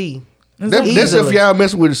BV. That's if y'all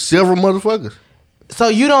messing with several motherfuckers. So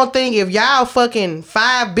you don't think if y'all fucking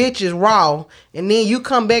 5 bitches raw and then you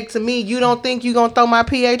come back to me, you don't think you gonna throw my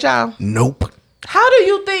pH off? Nope. How do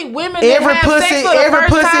you think women every have pussy, sex for the every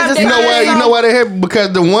first pussy time? is you know why they have?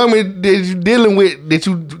 Because the woman that you dealing with, that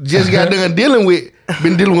you just got done dealing with,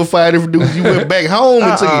 been dealing with 5 different dudes. You went back home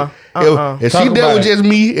and took it. If she dealt with just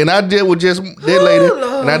me and I dealt with just that lady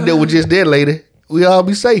and I dealt with just that lady, we all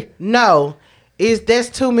be safe. No. That's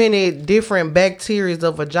too many different bacteria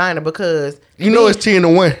of vagina because it's 10 to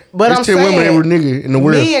 1. But it's I'm 10 saying, women every nigga in the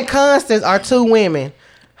world. Me and Constance are 2 women.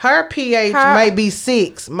 Her pH might be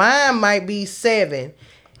 6. Mine might be 7.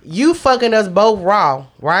 You fucking us both raw,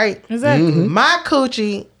 right? Exactly. Mm-hmm. My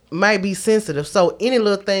coochie might be sensitive, so any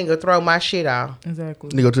little thing will throw my shit off. Exactly.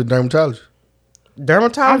 You go to the dermatologist.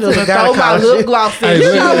 Dermatologist I'm throw my lip gloss in.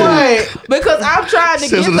 You know what? Because I'm trying to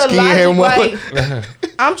get the logic. Like,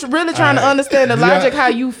 I'm really trying to understand the logic how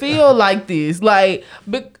you feel like this. Like,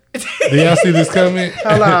 do y'all see this comment?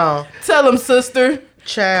 Hold on. Tell him, sister.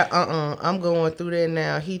 Child, I'm going through that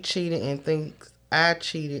now. He cheated and thinks I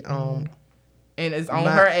cheated on. And it's on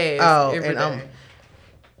her ass every day.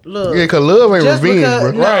 Look, yeah, because love ain't revenge,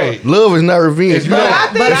 bro. No. Right. Love is not revenge. If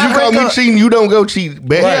you call me cheating, you don't go cheat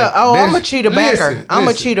back. Yeah, I'm a cheater backer. I'm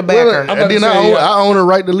a cheater backer. And then I own a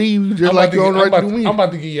right to leave you just like you own the right to leave. I'm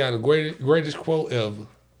about to give y'all the greatest quote ever.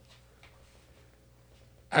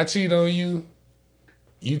 I cheat on you.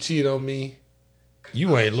 You cheat on me.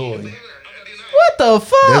 You ain't loyal. What the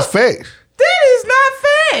fuck? That's facts. That is not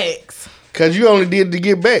facts. Because you only did it to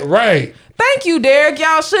get back. Right. Thank you, Derek.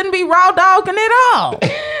 Y'all shouldn't be raw dogging at all.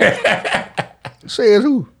 Says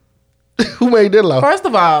who? Who made that law? First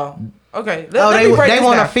of all, okay. They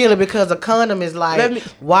want to feel it because a condom is like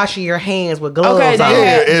washing your hands with gloves on.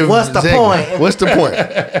 Yeah, what's the point? What's the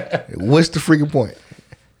point? What's the freaking point?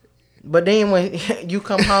 But then when you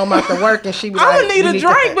come home after work and she be like, I'm gonna need a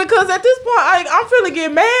drink because at this point, I'm feeling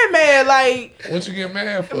get mad. Like, what you get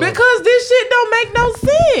mad for? Because this shit don't make no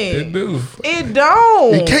sense. It do. It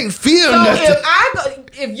don't. You can't feel so nothing.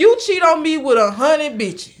 If you cheat on me with 100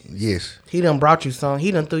 bitches. Yes. He done brought you some. He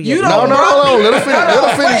done threw you. No. Let her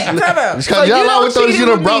finish. Because y'all always thought you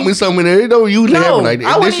done brought me something in there. It don't usually happen like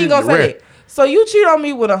that. I wasn't even gonna say that. So you cheat on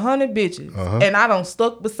me with 100 bitches, and I done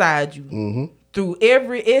stuck beside you. Mm-hmm. Through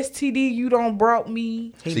every STD you done brought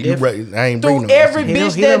me. I ain't through every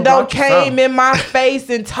bitch that don't came in my face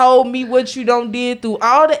and told me what you don't did. Through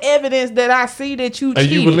all the evidence that I see that you cheated. And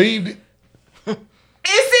you believed it? It's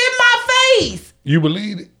in my face. You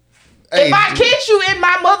believed it? If I catch you in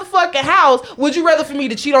my motherfucking house, would you rather for me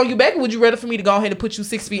to cheat on you back, or would you rather for me to go ahead and put you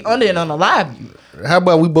 6 feet under and unalive you? How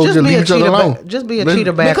about we both just leave each other alone? Just be a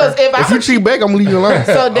cheater backer. Because if you cheat back, I'm gonna leave you alone.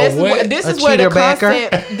 So this is where the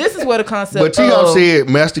concept. This is where the concept. But T-Hop said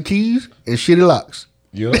master keys and shitty locks.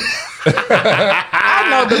 Yep. I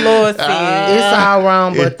know the Lord said it's all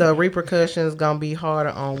wrong, but the repercussions gonna be harder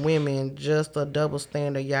on women. Just a double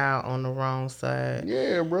standard, y'all on the wrong side.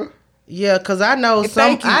 Yeah, bro. Yeah, cause I know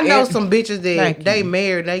some bitches that they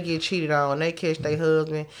married, they get cheated on, they catch their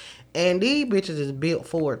husband, and these bitches is built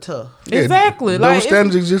for it tough. Yeah, exactly. Double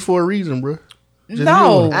standards exist for a reason, bro.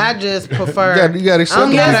 I just prefer. You gotta accept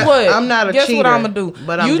I'm not a cheater. Guess what I'm gonna do?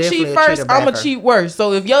 But I'm you cheat first, I'm gonna cheat worse.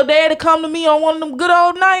 So if your daddy come to me on one of them good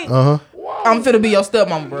old nights, I'm finna be your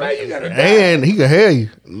stepmama, bro. And he can have you.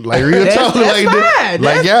 Like real talk. That's Like fine. that.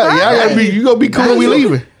 Like That's y'all fine. gotta be, you gonna be cool when we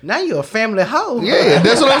leaving. Now you a family hoe. Yeah,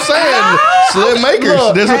 that's what I'm saying. Slut makers.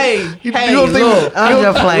 Look, That's hey, what, you hey, don't think, look, I'm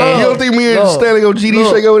just playing. You don't think me and Stanley go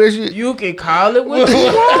GD shake over that shit? You can call it what you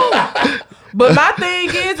want. But my thing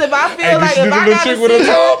is, if I feel like if I gotta see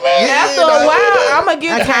after a while, I'm gonna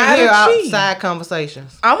get tired of cheating. Outside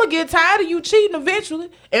conversations. I'm gonna get tired of you cheating eventually,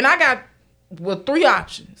 and I got 3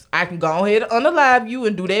 options. I can go ahead and unalive you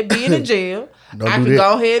and do that being in jail. I can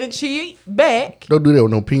go ahead and cheat back. Don't do that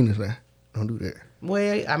with no penis now. Don't do that.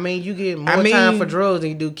 Well, I mean, you get more time for drugs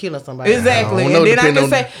than you do killing somebody. Exactly. And then I can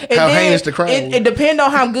say, how heinous the crime it depends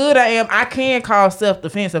on how good I am. I can call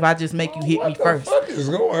self-defense if I just make you hit me first. What is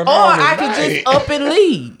going on? Or I can just up and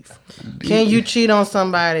leave. Can you cheat on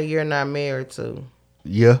somebody you're not married to?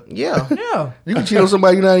 Yeah. Yeah. Yeah. You can cheat on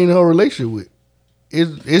somebody you're not even in a relationship with.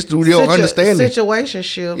 It's through your understanding.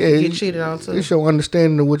 Situationship, you get cheated on too. It's your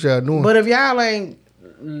understanding of what y'all doing. But if y'all ain't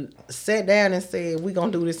sat down and said we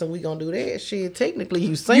gonna do this and we gonna do that, shit, technically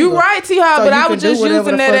you single. You right, T-Hop, so but I was just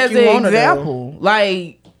using that as an example. Do.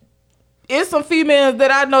 Like, it's some females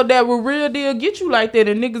that I know that will real deal get you like that,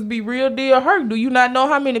 and niggas be real deal hurt. Do you not know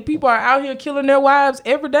how many people are out here killing their wives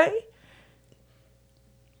every day?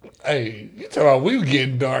 Hey, you talking about we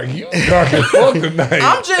getting dark. You dark as fuck tonight.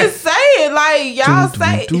 I'm just saying, like, y'all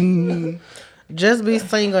say. Just be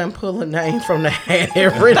single and pull a name from the hat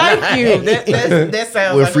every Thank night. you. That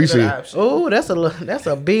sounds like a good option. Oh, that's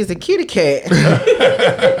a busy kitty cat.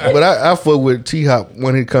 But I fuck with T-Hop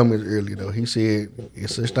when he comments earlier though. He said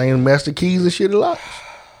it's such thing as master keys and shitty locks.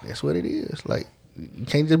 That's what it is. Like you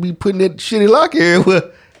can't just be putting that shitty lock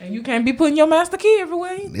everywhere. And you can't be putting your master key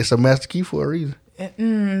everywhere. It's a master key for a reason.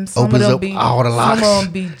 Some Opens of up them all the locks. Some of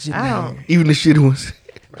them be generic. Even the shitty ones.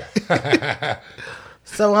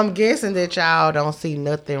 So I'm guessing that y'all don't see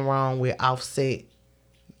nothing wrong with Offset.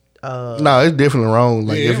 No, it's definitely wrong.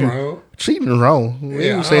 Like if you wrong. cheating is wrong. We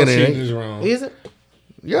ain't saying that cheating is wrong. Is it?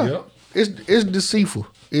 Yeah. It's deceitful.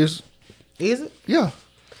 Is it? Yeah.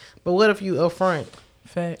 But what if you upfront?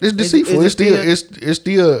 Fact. It's deceitful. It's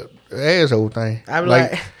still an asshole thing. I'm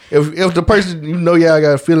like if the person y'all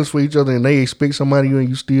got feelings for each other and they expect somebody and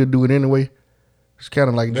you still do it anyway, it's kind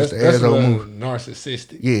of like just an asshole move.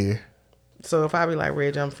 Narcissistic. Yeah. So if I be like,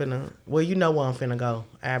 Reg, I'm finna, well, you know where I'm finna go.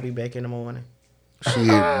 I'll be back in the morning. Shit,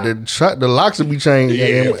 the locks will be changed.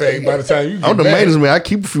 Yeah, by the time you get I'm the back. maintenance man. I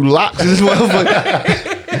keep a few locks in this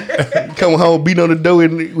motherfucker. Come home, beat on the door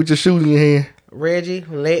with your shoes in your hand. Reggie,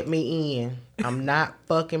 let me in. I'm not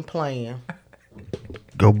fucking playing.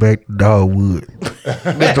 Go back to Dogwood.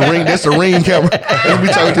 That's the ring. That's the ring camera. We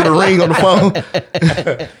talking to the ring on the phone.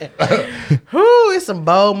 Whoo, it's some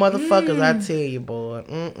bold motherfuckers, I tell you, boy.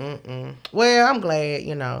 Well, I'm glad,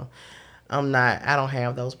 I don't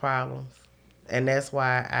have those problems. And that's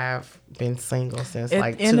why I've been single since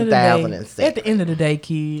like 2006. At the end of the day,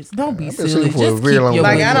 kids, don't be silly. single for a Just very keep long your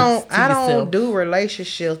time. Like limits to I yourself. don't do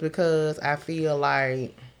relationships because I feel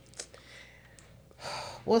like,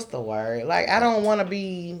 what's the word? Like I don't want to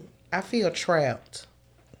be. I feel trapped.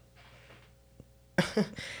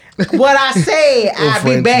 What I said, I'll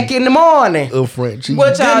be back in the morning. Upfront cheating.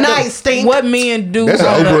 What y'all Good night, do? Stink. What men do? That's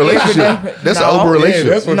an open relationship. That's an open relationship.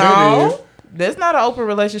 Yeah, that's what that is. That's not an open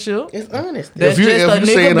relationship. It's honest. That's If you just a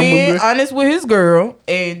saying nigga being I'm honest with his girl,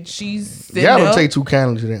 and she's sitting Y'all don't up. take too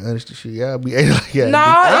kindly to that honesty shit. Y'all be acting like y'all No,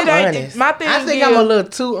 I'm it ain't. honest. My thing I think is, I'm a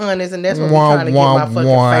little too honest, and that's what we're trying to get my fucking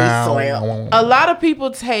face slapped. a lot of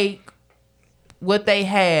people take what they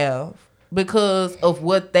have because of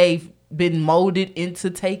what they've been molded into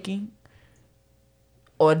taking,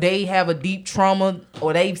 or they have a deep trauma,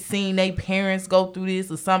 or they've seen their parents go through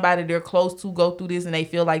this, or somebody they're close to go through this, and they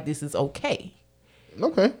feel like this is okay.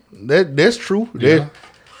 Okay, that's true. Yeah.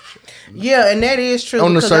 Yeah, and that is true.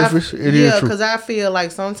 On the because surface, it is true. because I feel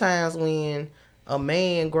like sometimes when a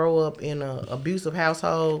man grow up in an abusive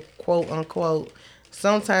household, quote unquote,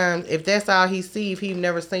 sometimes if that's all he see, if he's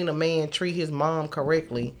never seen a man treat his mom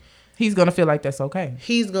correctly, He's gonna feel like that's okay.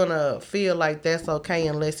 he's gonna feel like that's okay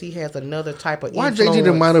unless he has another type of Why influence. JG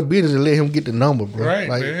didn't mind her business and let him get the number, bro? Right,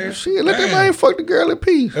 like, man. shit, let that Damn. man fuck the girl in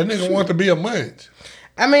peace. That nigga want to be a munch.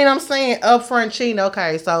 I mean, I'm saying upfront cheating.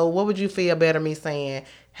 Okay, so what would you feel better me saying?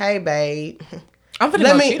 Hey, babe, I'm finna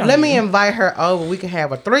let go me cheat on let you. me invite her over. We can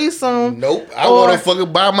have a threesome. Nope, I Or- want to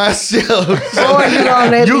fucking by myself. Or you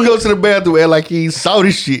gonna let You me- go to the bathroom and act like you ain't saw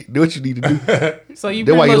this shit. Do what you need to do. So you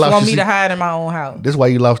That's why pretty you much lost want your me to seat. hide in my own house. That's why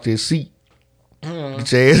you lost that seat.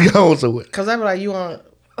 Get your ass gone somewhere. Cause I be like, you want.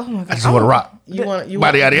 Oh my I god! just want to rock. You want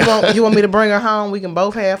Body out here. you want me to bring her home? We can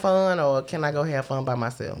both have fun, or can I go have fun by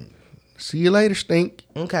myself? See you later, stink.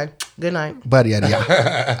 Okay. Good night. Buddy, I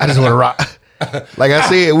just want to rock. Like I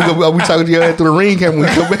said, we talking to your ass through the ring cam when we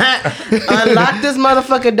come back. Unlock this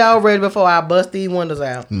motherfucking door ready before I bust these windows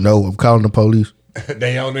out. No, I'm calling the police.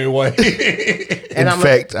 They on their way. In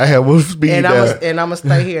fact, I have one speed and down. I'm gonna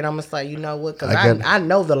stay here and I'm gonna say, you know what? Because I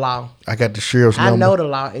know the law. I got the sheriff's number. I know the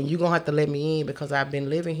law, and you're gonna have to let me in because I've been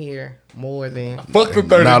living here more than. Fuck the 30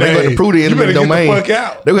 days. They got to prove the enemy domain. Get the fuck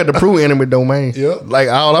out. They got to prove enemy domain. Yep. Like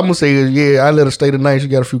all I'm gonna say is, yeah, I let her stay the night. She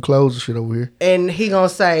got a few clothes and shit over here. And he gonna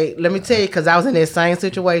say, let me tell you, because I was in that same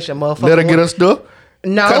situation, motherfucker. Let her get her stuff.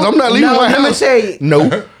 No, because I'm not leaving my house. Let me tell you.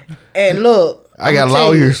 No. And look. I got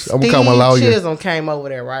lawyers. I'm gonna call my lawyer. Chisholm came over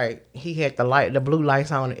there, right? He had the blue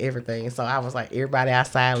lights on and everything. So I was like, everybody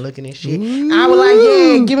outside looking and shit. Ooh. I was like,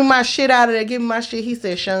 yeah, give me my shit out of there. Give me my shit. He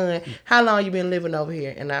said, Sean, how long you been living over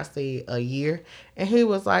here? And I said, a year. And he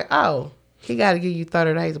was like, oh, he got to give you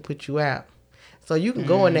 30 days to put you out. So you can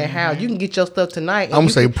go in that house. You can get your stuff tonight. I'm gonna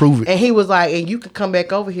say prove it. And he was like, and you can come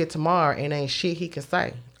back over here tomorrow and ain't shit he can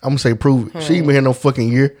say. I'm gonna say prove it. She ain't been here no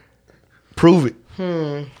fucking year. Prove it.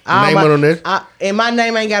 Name it on that. And my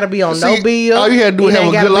name ain't got to be on no bill. All you had to do was have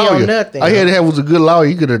a good lawyer. Nothing. All you had to have was a good lawyer.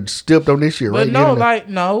 You could have stepped on this shit, but right? But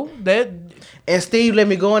no, that. And Steve let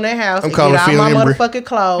me go in that house and calling get all my Phil motherfucking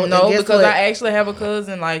clothes. No, because I actually have a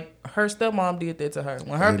cousin, like, her stepmom did that to her.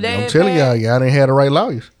 When her dad I'm telling y'all didn't have the right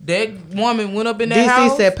lawyers. That woman went up in that DC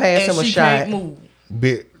house said pass and him a she shot. can't move.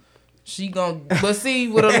 Bit. She but see,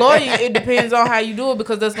 with a lawyer, it depends on how you do it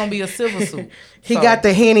because that's gonna be a civil suit. He got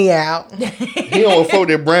the Henny out. He don't afford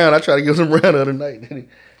that brown. I tried to get some brown the other night. Like,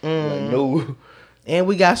 no. And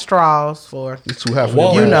we got straws for. It's too hot for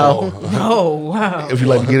Whoa. you. You know. Oh wow! If you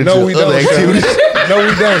like to get into No, we other don't, activities. No,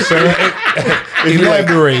 we don't, sir. If you like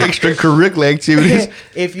Elaborate. extracurricular activities.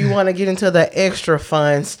 If you want to get into the extra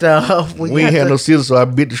fun stuff, We ain't had no scissors, so I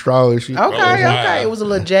bit the straw and shit. Okay, okay. It was a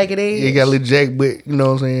little jagged edge. Yeah, got a little jack, but you know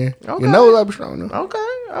what I'm saying? Okay. Your nose might be strong enough.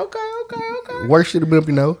 Okay. Worse should have been up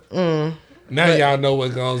your nose. Now y'all know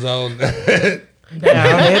what goes on.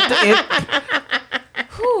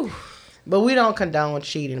 But we don't condone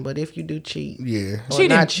cheating. But if you do cheat, Yeah. or Cheating,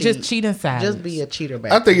 not cheat, just cheat inside. just be a cheater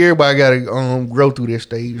back. I think everybody gotta grow through that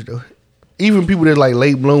stage though. Even people that's like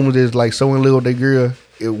late bloomers that's like so in love with their girl,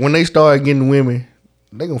 when they start getting women,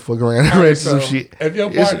 they gonna fuck around and run some shit. If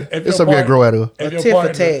your partner, it's something you gotta grow out of. If tit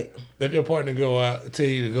for tat. If your partner tell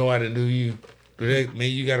you to go out and do you, do that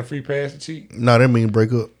mean you got a free pass to cheat? No, that means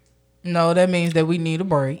break up. No, that means that we need a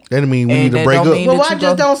break. That mean we And need to that break don't up. mean But that why you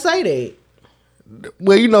just go- don't say that?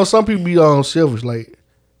 Well, you know, some people be selfish. Like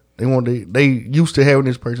they used to having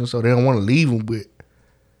this person, so they don't want to leave them. But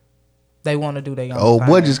They want to do their own oh, thing.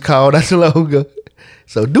 boy just called not too long ago.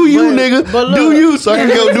 So do you, nigga? but look, do you? So I can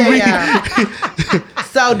go do me.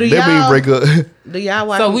 So do That mean y'all break up. do y'all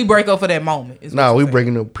watch? So we break up for that moment. is what Nah, you're we saying.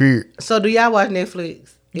 breaking up. Period. So do y'all watch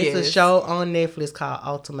Netflix? It's a Yes. show on Netflix called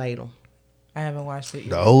Ultimatum. I haven't watched it yet.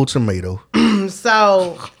 The old tomato.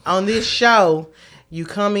 So on this show, you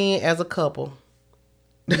come in as a couple.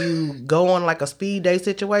 You go on like a speed date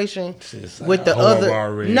situation with the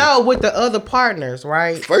other partners,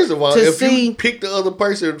 right? First of all, To if see- you pick the other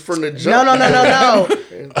person from the jump, No.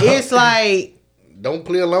 It's like don't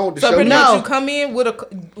play along with the So show. pretty No. much you come in with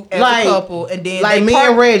as Like- a couple, and then like they me part,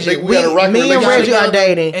 and Reggie. we got a rocky Me and relationship. Reggie are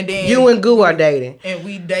dating, And then- you and Goo are dating. and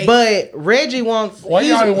we date. But Reggie wants. Why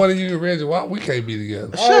he's- y'all didn't want to use Reggie? Why we can't be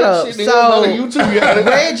together? Shut up. Shit, so So you two, yeah.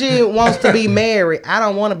 Reggie wants to be married. I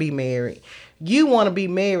don't want to be married. You want to be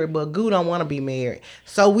married, but Goo don't want to be married.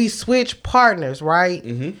 So we switch partners, right?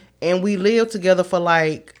 Mm-hmm. And we live together for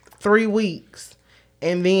like 3 weeks.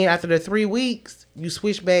 And then after the 3 weeks, you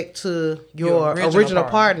switch back to your original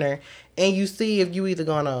partner. And you see if you either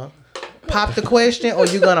gonna pop the question or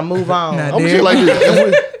you're gonna move on. Nah, I'm just like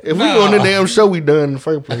this. If we go on the damn show, we done in the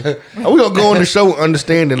first place. We gonna go on the show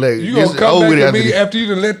understanding like You this gonna is come over back with to after me this. after you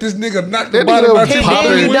done let this nigga knock the That bottom nigga out your And popping.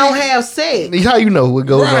 then you week? don't have sex. How you know what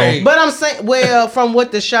goes Right. on? But I'm saying, well, from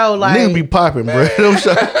what the show like. Niggas be popping, bro. Them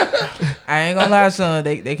show- I ain't gonna lie, son.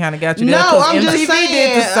 They kind of got you there. No, 'cause I'm just MTV saying,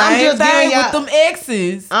 did the I'm same just giving thing y'all- with them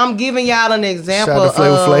exes. I'm giving y'all an example Shout out to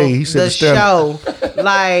Flavor of Flav. He said the the standard. show.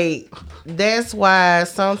 Like, that's why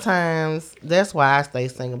I stay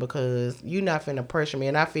single, because you're not finna pressure me.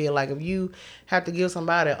 And I feel like if you have to give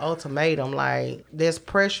somebody an ultimatum, like, there's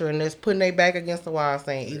pressure and there's putting their back against the wall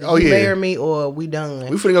saying either you marry me or we done.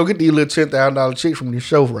 We finna go get these little $10,000 chicks from this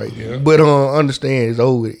show right here. But understand it's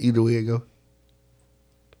over either way it go.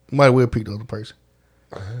 Might well pick the other person.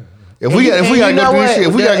 If we gotta go through this shit,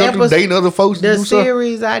 if we gotta go through dating other folks, the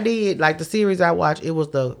series I did, like the series I watched, it was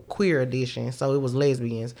the queer edition, so it was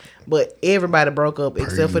lesbians, but everybody broke up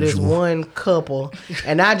except for this one couple,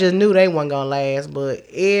 and I just knew they wasn't gonna last, but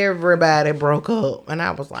everybody broke up, and I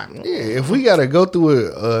was like, yeah, if we gotta go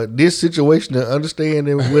through this situation to understand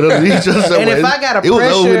it with each other, and if I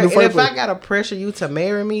gotta pressure you to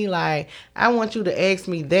marry me, like I want you to ask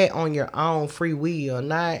me that on your own free will,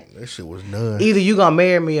 not that shit was done. Either you gonna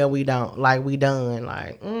marry me or we don't. Like we done.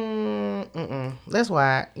 Like that's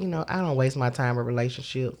why I don't waste my time with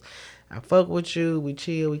relationships. I fuck with you, we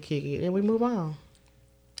chill, we kick it, and we move on.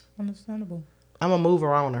 Understandable. I'm a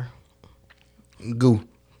mover on her. Go.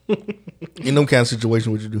 In them kind of situations,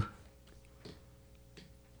 what you do?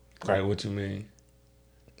 Right, what you mean?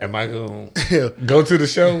 Am I gonna go to the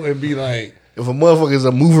show and be like, if a motherfucker is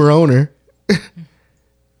a mover on her,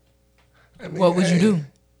 what would you do?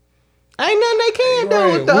 Ain't nothing they can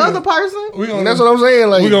do with the other person. That's what I'm saying.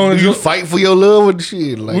 Like, you fight for your love with the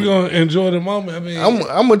shit. Like, we're gonna enjoy the moment. I mean,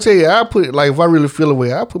 I'm gonna tell you, I put it like if I really feel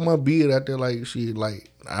away, I put my bid out there like shit.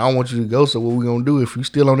 Like, I don't want you to go. So what we gonna do if you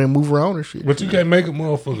still on that mover on her shit? But you can't make a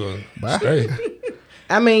motherfucker stay.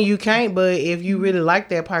 I mean, you can't. But if you really like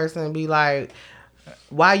that person, be like,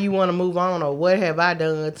 why you want to move on, or what have I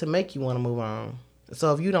done to make you want to move on?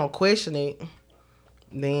 So if you don't question it,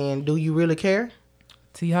 then do you really care?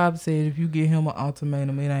 T. Hobbs said if you give him an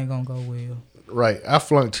ultimatum, it ain't gonna go well. Right. I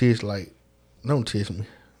flunked tests like, don't test me.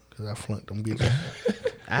 Because I flunked them bitches.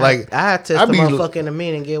 I test the motherfucker in a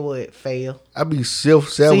minute and get what? Fail. I be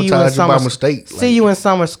self-sabotaging by mistake. See you in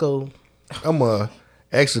summer school. I'm a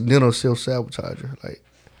accidental self-sabotager. Like,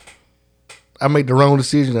 I make the wrong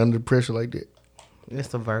decision under pressure like that.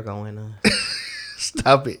 It's a Virgo in us.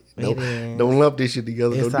 Stop it. Don't lump this shit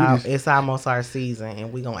together. It's almost our season,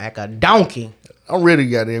 and we gonna act a donkey. I'm ready to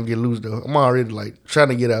goddamn get loose, though. I'm already, like, trying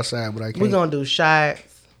to get outside, but I can't. We gonna do shots.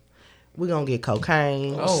 We gonna get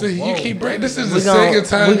cocaine. You keep bringing. This is the second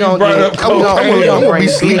time you brought up cocaine. I'm gonna be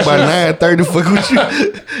asleep by 9:30. Fuck with you.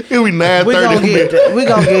 It'll be 9:30.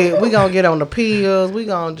 We gonna get on the pills. We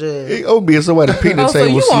gonna just. It'll be at somebody's picnic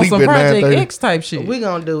table sleep at 9:30. Project X type shit. We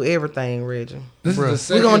gonna do everything, Reggie. This is the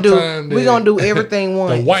second time we gonna do everything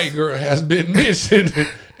once. The white girl has been mentioned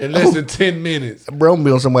in less than 10 minutes. Bro, I'm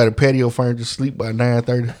be on somebody's patio furniture sleep by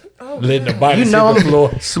 9:30. Letting the body sit on the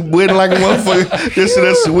floor. Sweating like a motherfucker. Just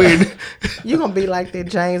that's sweating. You gonna be like that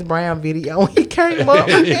James Brown video when he came up.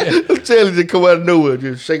 I'm telling you, come out of nowhere,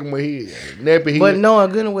 just shaking my head, napping head. But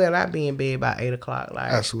knowing good and well, I be in bed by 8 o'clock.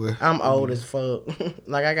 Like, I swear, I'm old as fuck.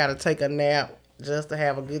 Like, I gotta take a nap just to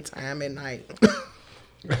have a good time at night.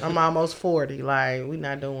 I'm almost 40. Like, we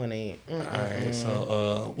not doing it. All right,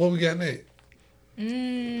 so what we got next?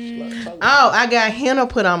 Oh, I got henna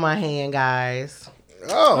put on my hand, guys.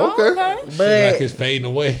 Oh, okay. But like it's fading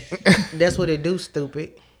away. That's what it do,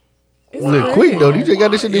 stupid. It's a little quick though. You just got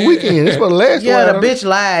this shit the weekend. It's supposed to last a while. Yeah, the bitch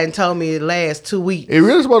lied and told me it lasts 2 weeks. It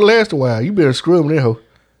really supposed to last a while. You better screw him that hoe.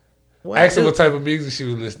 Ask her what type of music she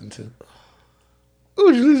was listening to. Who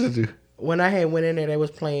was you listening to? When I had went in there, they was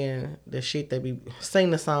playing the shit they be sing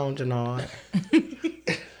the song, Janard.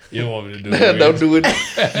 You don't want me to do it. Don't do it.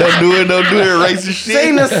 Don't do it. Don't do it. Racist shit.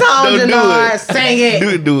 Sing the song, Janard. Sing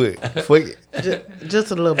it. Do it. Fuck it.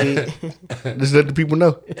 Just a little bit. Just let the people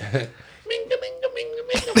know.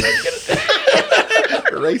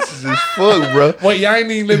 Racist as fuck, bro. Wait, y'all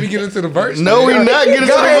ain't even let me get into the verse. No, we not getting into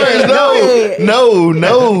the verse.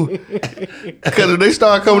 No. Because if they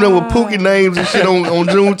start coming up with Pookie names and shit on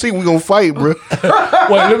Juneteenth, we gonna fight, bro. Wait,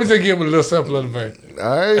 let me just give him a little sample of the verse.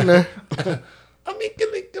 All right, now. All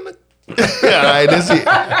right, that's it.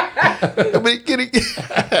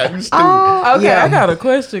 You stupid. Okay, I got a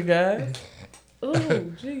question, guys. Oh,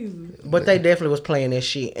 Jesus. But they definitely was playing that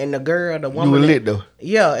shit. And the girl, the woman. You were lit, though.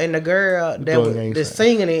 Yeah, and the girl that was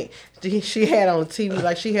singing it, she had on TV,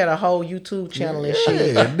 like she had a whole YouTube channel and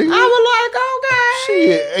shit. I was like, okay.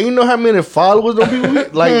 Shit, and you know how many followers those people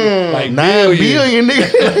with? Like 9 billion,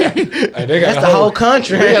 nigga. That's the whole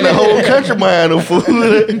country. They got the whole country mind on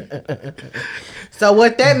food. So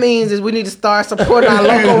what that means is we need to start supporting our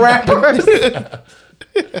local rappers.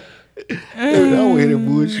 I don't hear that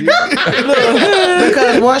bullshit.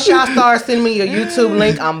 Because once y'all start sending me your YouTube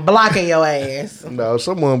link, I'm blocking your ass. No,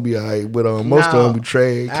 some of them be alright, but most of them be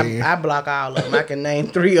trash. I block all of them. I can name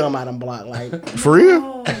 3 of them I done block. Like, for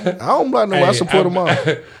real? I don't block no. I support them all.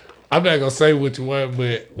 I'm not gonna say which one,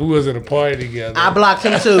 but we was at a party together. I blocked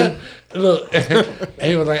him too. Look, and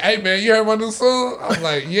he was like, "Hey man, you heard my new song?" I'm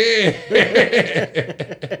like, "Yeah."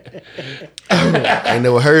 I ain't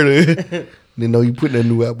never heard of it. Didn't know you put that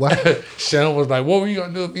new out. Why? Sean was like, "What were you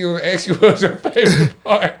gonna do if you were ask you what's your favorite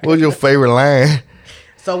part?" What's your favorite line?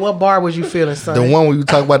 So what bar was you feeling, son? The one where you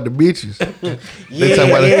talk about the bitches.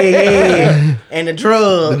 Yeah. And the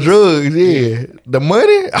drugs. The drugs, yeah. The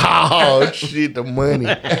money? Oh, shit, the money.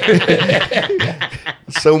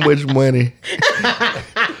 So much money.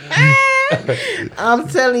 I'm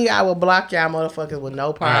telling you, I will block y'all motherfuckers with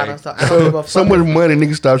no problem. Right. So I don't give a fuck. So much money,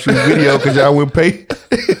 niggas stop shooting video because y'all wouldn't pay.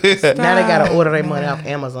 Now they gotta order their money off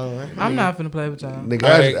Amazon. I'm not finna play with y'all.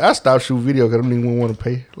 Nigga, I stopped shooting video because I don't even want to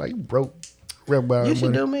pay. Like, you broke. You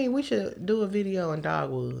should do me. We should do a video in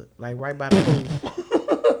Dogwood, like right by the pool.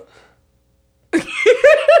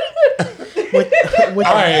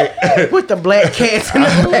 with the black cats in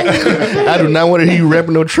the back. I do not want to hear you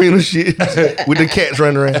rapping no Trina shit with the cats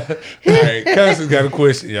running around. All right, Cassie's got a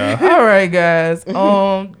question, y'all. All right, guys.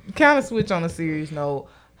 Kind of switch on a serious note.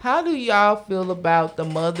 How do y'all feel about the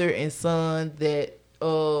mother and son that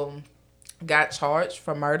got charged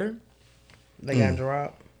for murder? They got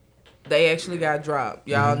dropped. They actually got dropped.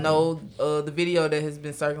 Y'all know the video that has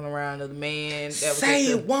been circling around of the man. That was Say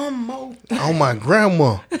it one more. Oh, my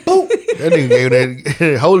grandma. Boop. That nigga gave that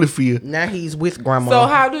Holyfield. Now he's with grandma. So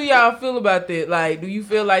how do y'all feel about that? Like, do you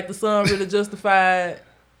feel like the son really justified?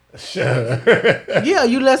 Sure. Yeah,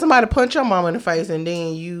 you let somebody punch your mama in the face and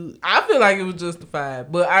then you... I feel like it was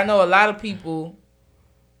justified. But I know a lot of people...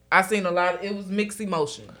 I seen a lot... It was mixed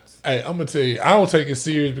emotions. Hey, I'm going to tell you, I don't take it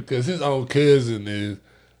serious because his own cousin is...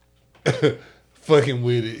 fucking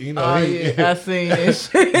with it, you know. I seen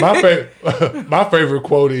this. My favorite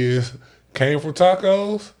quote is, "Came from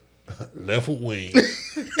tacos, left with wings."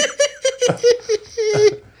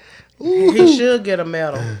 He should get a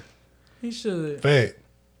medal. He should. Fact.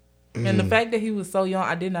 And the fact that he was so young,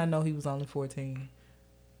 I did not know he was only 14.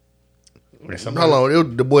 Hold on, it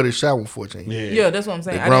was the boy that shot was 14. Yeah, that's what I'm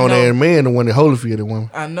saying. The grown ass man, the one that Holyfield, the one.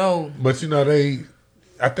 I know, but you know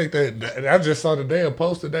I think that I just saw today a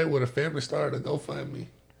post today where the family started a GoFundMe.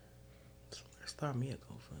 Start me a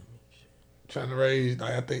GoFundMe. Trying to raise,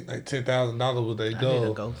 I think $10,000 was their goal. I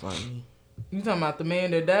need a GoFundMe. You talking about the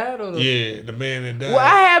man that died, or the man that died? Well,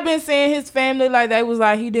 I have been seeing his family like they was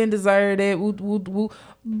like he didn't deserve that. Woo, woo, woo.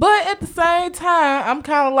 But at the same time, I'm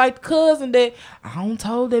kind of like the cousin that I don't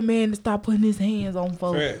told that man to stop putting his hands on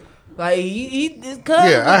folks. Right. Like his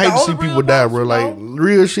cousin. Yeah, I hate to see people die, bro. Like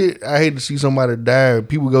real shit. I hate to see somebody die.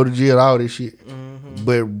 People go to jail, all this shit. Mm-hmm.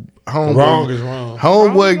 But wrong is wrong.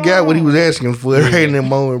 Homeboy got what he was asking for right in that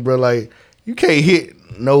moment, bro. Like you can't hit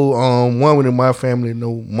no woman in my family,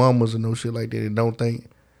 no mamas or no shit like that, and don't think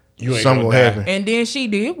something gonna happen. And then she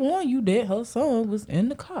did warn you that her son was in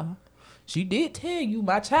the car. She did tell you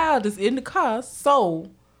my child is in the car, so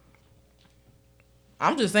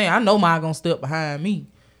I'm just saying I know mine gonna step behind me.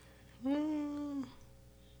 Wow.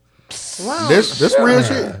 That's real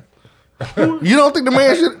shit. You don't think the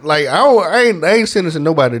man should like? I ain't sentencing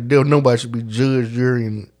nobody to death. Nobody should be judge, jury,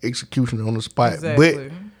 and execution on the spot. Exactly.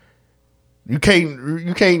 But you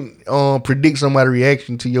can't predict somebody's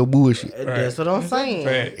reaction to your bullshit. That's what I'm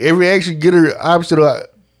saying. Every action get a opposite of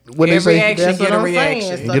what they say. That's what I'm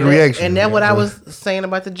saying. Get a reaction. And that's what I was saying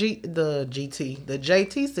about the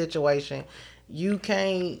JT situation.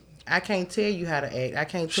 I can't tell you how to act. I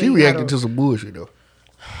can't tell she you reacted to some bullshit though.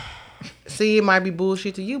 See, it might be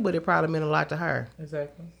bullshit to you, but it probably meant a lot to her.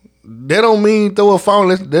 Exactly. That don't mean throw a phone.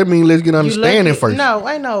 That mean let's get understanding first. No,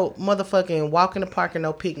 ain't no motherfucking walk in the park and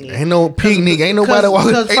no picnic. Ain't no picnic. Ain't nobody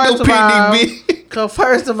walking. Ain't no picnic, bitch. Cause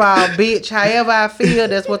first of all, bitch, however I feel,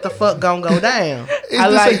 that's what the fuck gonna go down. I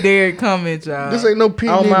like Derek comment, y'all. This ain't no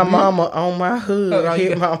picnic. On my mama, on my hood. Hold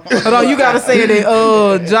on, you gotta say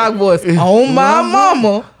that jock voice. On my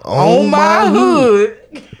mama, on my hood.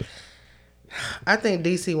 I think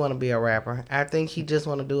DC want to be a rapper. I think he just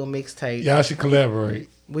want to do a mixtape. Y'all should collaborate.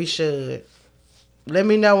 We should. Let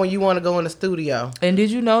me know when you want to go in the studio. And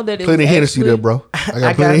did you know that it plenty was Hennessy there, bro?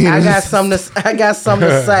 I got something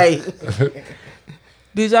to say.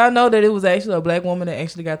 Did y'all know that it was actually a black woman that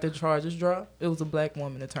actually got their charges dropped? It was a black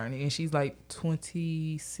woman attorney, and she's like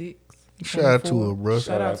 26. Shout out to her, bro.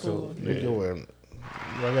 Shout out to her. Yeah.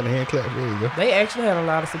 I got a hand clap. There you go. They actually had a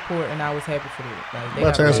lot of support, and I was happy for that. Like,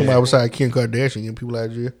 by the time somebody beside Kim Kardashian getting people out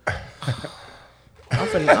of jail. I'm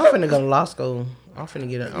finna go to law school. I'm finna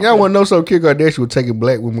get it. Y'all want to know so Kim Kardashian was taking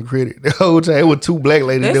black women credit the whole time. It was two black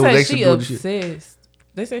ladies that was actually doing the shit.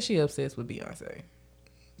 They say she obsessed with Beyonce.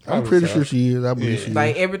 I'm pretty sure she is. I believe she is.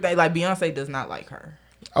 Like everything, like Beyonce does not like her.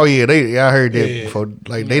 Oh yeah, I heard that before.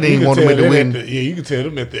 Like they didn't want them at the wedding. Yeah, you can tell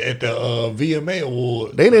them at the VMA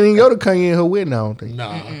award. They didn't even go to Kanye and her wedding. I don't think.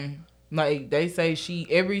 Nah. Like they say,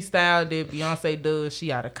 every style that Beyonce does,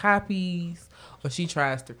 she out of copies. Or she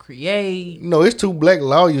tries to create. No, it's 2 black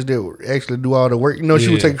lawyers that actually do all the work. You know, she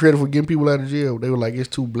would take credit for getting people out of jail. They were like, it's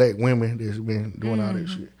 2 black women that's been doing all that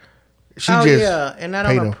shit. She and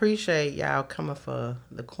I don't appreciate y'all coming for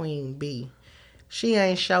the Queen Bee. She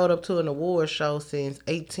ain't showed up to an award show since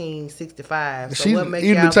 1865. So what make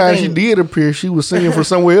even the time she did appear, she was singing for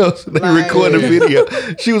somewhere else. They recorded a video.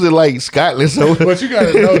 She was in like Scotland. So, but you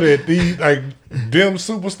gotta know that these like them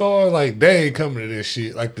superstars, like they ain't coming to this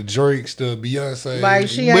shit. Like the Drakes, the Beyonce. Like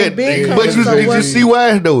she ain't been coming. But you see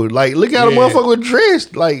why though? Like look how the motherfucker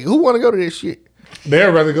dressed. Like who want to go to this shit? They'd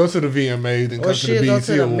rather go to the VMAs than come to the BET go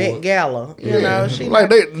to the Awards. Met Gala. You know, she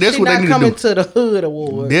like that's what they need coming to do. To the Hood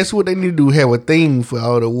Awards. That's what they need to do. Have a theme for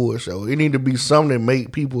all the award shows. It need to be something that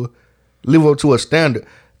make people live up to a standard.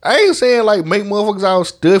 I ain't saying like make motherfuckers all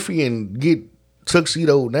stuffy and get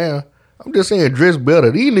tuxedo now. I'm just saying dress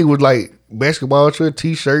better. These niggas was like basketball shirt,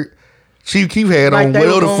 t-shirt. Chief Keef had on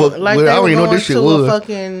whatever the fuck. Like I don't even know what this shit was. A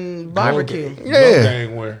fucking barbecue.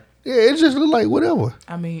 Yeah. Yeah, it just look like whatever.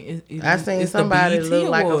 I mean, I seen somebody look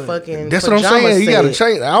like a fucking. That's what I'm saying. You gotta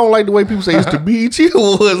change. I don't like the way people say it's the BET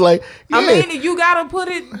Awards. Like, yeah. I mean, you gotta put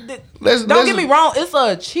it. Don't get me wrong. It's an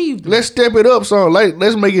achievement. Let's step it up, so like,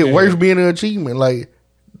 let's make it worth being an achievement. Like,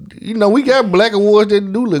 you know, we got black awards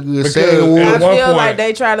that do look good. SAG awards. I feel like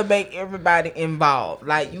they try to make everybody involved.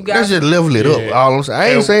 Like you got. Let's just level it up. All I'm saying. I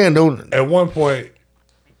ain't saying don't. At one point,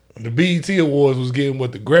 the BET Awards was getting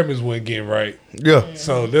what the Grammys wasn't getting right. Yeah.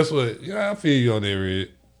 So that's what I feel you on that, Red.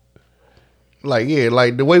 Like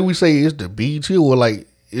like the way we say it's the BET or like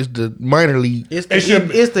it's the minor league. It's the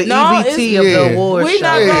EBT of the awards. We're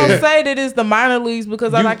not gonna say that it's the minor leagues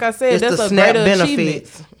because, like I said, that's a greater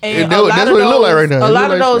achievement. And that's what it look like right now. A lot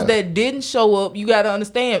of those that didn't show up, you got to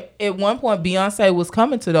understand. At one point, Beyonce was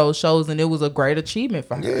coming to those shows, and it was a great achievement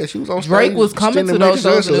for her. Yeah, she was on stage. Drake was coming to those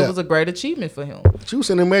shows, and it was a great achievement for him. She was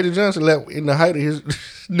sitting in Magic Johnson lap in the height of his.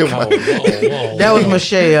 That was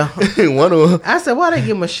Michelle. One of them. I said, why they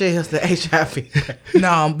give Michelle the HIV?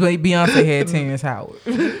 No, Beyonce had Terrence Howard.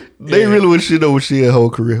 They really would shit over Michelle whole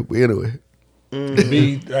career, but anyway.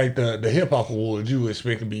 Be like the hip hop awards, you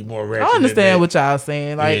expect to be more ratchet. I understand what y'all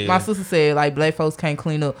saying. Like my sister said, like black folks can't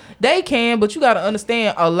clean up. They can, but you got to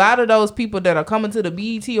understand a lot of those people that are coming to the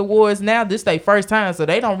BET Awards now, this their first time, so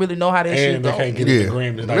they don't really know how that shit goes. And they can't get the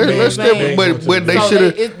Grammys. But they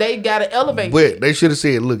should have. They got to elevate. But they should have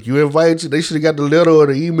said, look, you invite. They should have got the letter or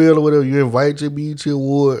the email or whatever. You invite your BET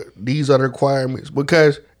Award. These are the requirements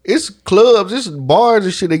because it's clubs, it's bars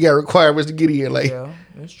and shit. They got requirements to get in. Like. Yeah.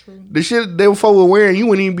 That's true. The shit they were wearing, you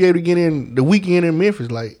wouldn't even be able to get in the weekend in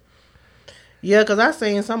Memphis. Like, yeah, because I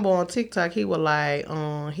seen somebody on TikTok. He was like,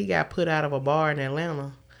 he got put out of a bar in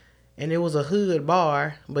Atlanta, and it was a hood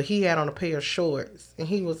bar, but he had on a pair of shorts, and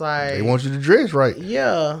he was like, they want you to dress right.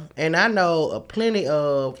 Yeah, and I know plenty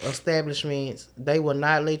of establishments they will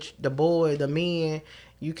not let the men.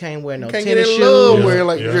 You can't wear no tennis shoes.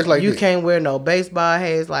 Dress like you can't wear no baseball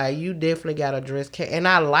hats. Like you definitely got to dress. And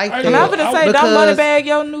I like that. And I'm gonna say, don't money bag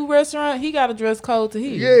your new restaurant. He got a dress code to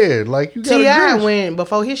his. Yeah, like you got T.I. went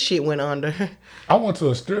before his shit went under. I went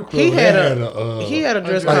to a strip club. He had a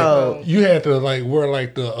dress code. You had to like wear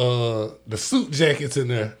like the suit jackets in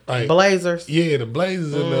there, like blazers. Yeah, the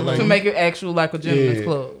blazers in there, like to make it actual like a gentleman's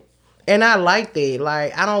club. And I like that.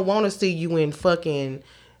 Like I don't want to see you in fucking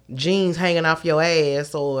jeans hanging off your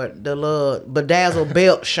ass or the little bedazzled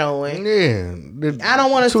belt showing. Yeah. I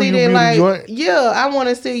don't want to see that. Like, yeah, I want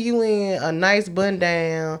to see you in a nice button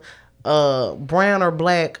down, brown or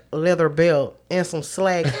black leather belt and some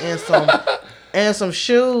slacks and some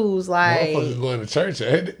shoes. Like, motherfuckers going to church,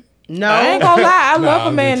 ain't it? No, I ain't gonna lie. I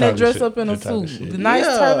love a man that dress up in a suit, the nice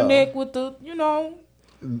turtleneck with the, No,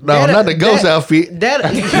 not the ghost outfit. Not the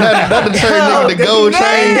turn nigga, the gold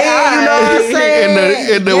chain. You know what I'm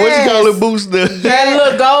saying? And the what you call it boots? That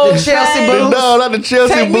little gold Chelsea boots. No, not the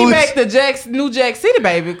Chelsea Take boots. Take me back to New Jack City,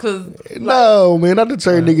 baby. Cause no, man, not the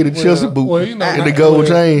turn nigga, the Chelsea boot and the gold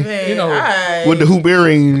chain. With the hoop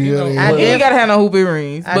earrings. You ain't gotta have no hoop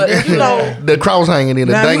earrings, but the cross hanging in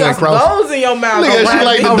the dangling cross. Those in your mouth. She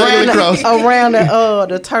like the dangling cross around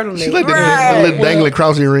the turtleneck. She like the little dangling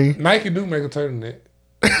cross earring. Nike do make a turtleneck.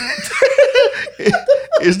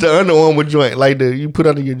 It's the Under Armour joint, like you put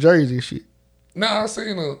under your jersey and shit. No, I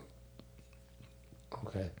seen a.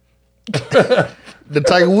 Okay. The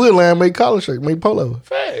Tiger Woods line made collar shirt, made polo.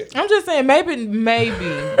 Fact. I'm just saying, maybe.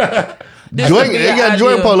 Joint, they got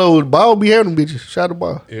joint polos. Ball be having them bitches. Shout the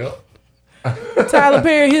ball. Yep. Tyler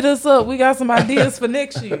Perry hit us up. We got some ideas for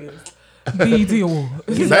next year. BET Awards.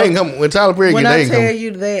 They ain't come when Tyler Perry When get. I tell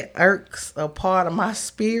you that irks a part of my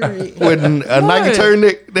spirit. When a Nike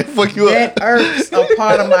turtleneck, they fuck you up. That irks a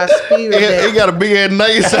part of my spirit. It got a big ass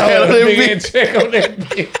Nike sign on that bitch. Check on that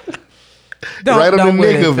bitch. Right on the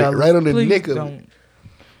wear neck that, of it. fellas. Right on the Please neck of don't. it.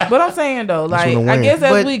 But I'm saying though, That's like what I'm I wearing. guess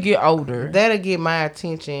as But we get older, that'll get my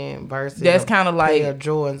attention versus That's kinda like- pair of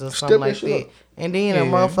Jordans or Step something that like shit that. up. And then a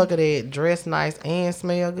Yeah. motherfucker that dress nice and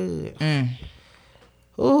smell good.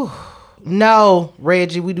 Ooh. No,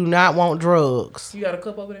 Reggie, we do not want drugs. you got a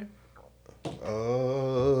cup over there.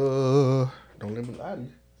 Don't let me lie to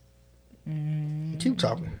you. Keep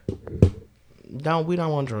talking. We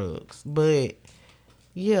don't want drugs. But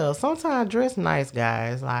yeah, sometimes dress nice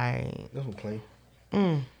guys. Like This one clean.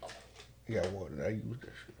 You got water. I use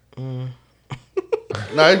that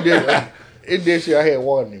shit. No, it did. It did shit. I had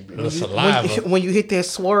water in it. The saliva. when you hit that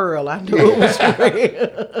swirl, I knew it was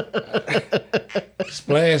real.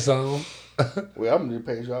 Splash on. Well, I'm gonna just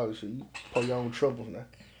pass y'all this shit. You pour your own troubles now.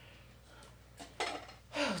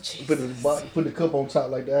 Put the cup on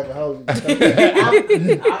top like the alcohol.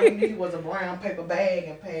 All you need was a brown paper bag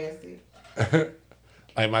and pass it.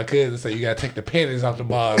 Like my cousin said, you gotta take the panties off the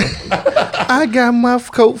bottom. I got my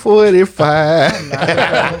Coke 45.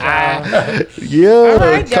 Yeah, All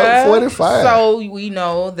right, Coke guys. 45. So we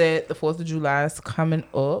know that the 4th of July is coming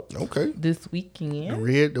up Okay. this The weekend.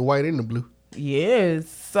 red, the white, and the blue. Yes.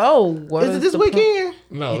 So what Is it this the weekend?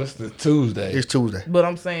 No, it's the Tuesday. It's Tuesday. But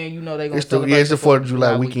I'm saying, they gonna It's the celebrate it's the 4th of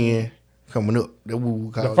July weekend coming up. That what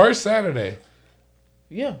we call The it. first Saturday.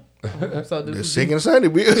 Yeah. So The this is second Sunday,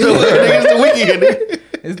 bitch. So it's the weekend.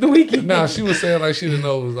 it's the weekend. No, she was saying like she didn't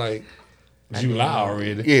know it was like July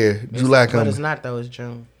already. Yeah, July But it's coming. not though. It's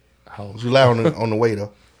June. Oh, July on the way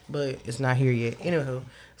though. But it's not here yet. Anywho,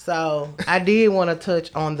 so I did want to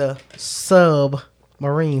touch on the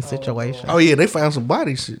submarine situation. Oh yeah, they found some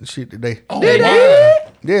bodies and shit today. oh wow.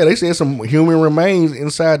 Yeah, they said some human remains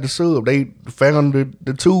inside the sub. They found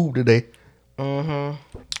the tube today, and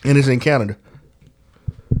it's in Canada.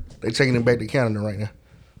 They taking it back to Canada right now.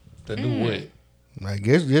 The new what? I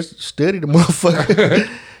guess just study the motherfucker.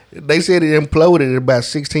 They said it imploded at about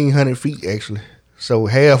 1,600 feet actually. So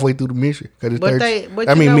halfway through the mission, cause it's But you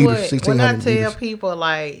know meters, what? When I 1,600 tell meters. people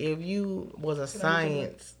like, if you was a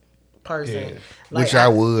science person, Yeah. like Which I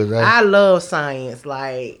was. I love science.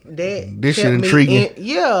 Like that. This shit kept me intriguing.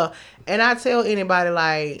 yeah, and I tell anybody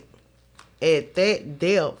like, at that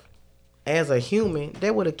depth, as a human,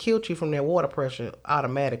 that would have killed you from that water pressure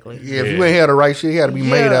automatically. Yeah, if you ain't had the right shit, it had to be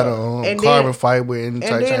made out of And carbon then- fiber and And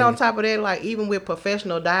then on titanium. top of that, like even with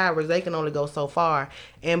professional divers, they can only go so far.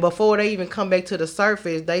 And before they even come back to the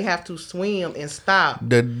surface, they have to swim and stop.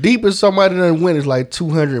 The deepest somebody done went is like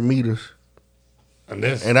 200 meters. And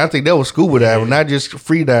that's And I think that was scuba diving, not just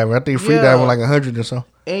free diving. I think free Yeah. diving like 100 or something.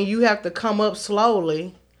 And you have to come up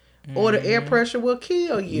slowly, or the air pressure will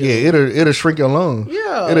kill you. Yeah, it'll shrink your lungs.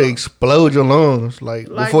 Yeah. It'll explode your lungs like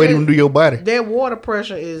before it that- even do your body. That water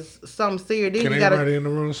pressure is something serious. Then can you gotta. anybody in the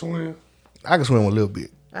room swim? I can swim a little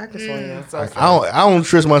bit. I can swim. So I don't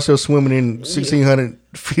trust myself swimming in 1,600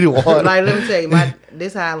 feet of water. Like let me tell you,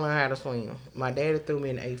 this how I learned how to swim. My daddy threw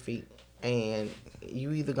me in 8 feet, and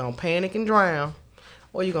you either gonna panic and drown,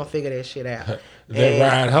 or you gonna figure that shit out. That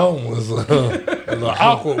ride home was a little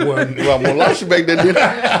awkward one. Well, I'm gonna lost you back there, didn't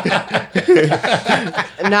I?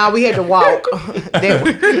 Nah, we had to walk.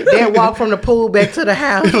 that walk from the pool back to the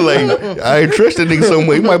house. Like, I ain't trust that nigga so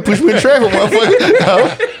much. He might push me in traffic,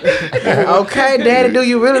 motherfucker. Okay, daddy, do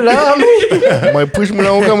you really love me? Might push me in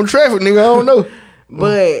oncoming traffic, nigga. I don't know.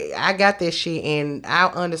 But I got that shit, and I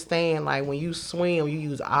understand, like, when you swim, you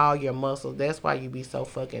use all your muscles. That's why you be so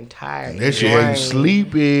fucking tired. That and shit ain't drained.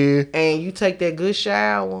 sleepy. And you take that good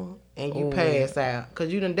shower, and you pass out. Because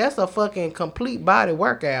that's a fucking complete body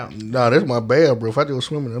workout. Nah, that's my bath, bro. If I just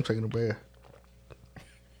swimming, I'm taking a bath.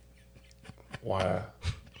 Wow.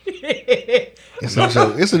 It's a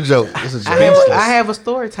joke. It's a joke. It's a joke. I have a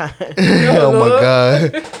story time. Oh my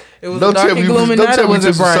god. it was Don't dark tell me and you gloomy don't night. tell Or me was you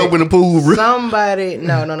it took some bright? soap in the pool, bro. Somebody,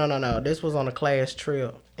 no. This was on a class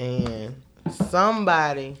trip, and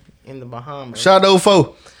somebody in the Bahamas. Shadow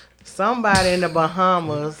 4. Somebody in the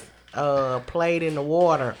Bahamas played in the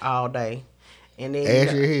water all day, and then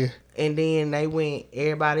Ash your hair. and then they went.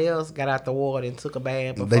 Everybody else got out the water and took a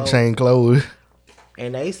bath. Before, They changed clothes.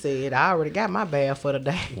 and they said, "I already got my bath for the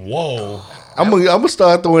day." Whoa. I'm gonna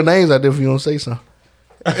start throwing names out there if you don't say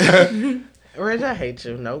something. Reg, I hate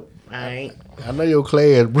you. Nope, I ain't. I know your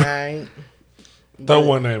class, bro. I ain't. Throw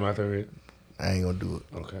one name out there. Ed. I ain't gonna do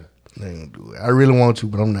it. Okay. I ain't gonna do it. I really want to,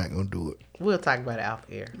 but I'm not gonna do it. We'll talk about it off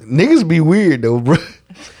air. Niggas be weird though, bro.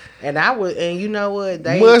 And you know what?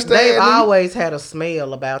 They've always had a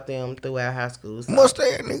smell about them throughout high school. So.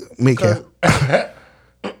 Mustache nigga. Me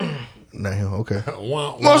Nah, okay.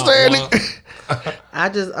 Mustache nigga. I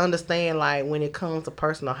just understand, like, when it comes to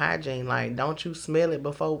personal hygiene, like, don't you smell it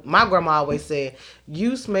before? My grandma always said,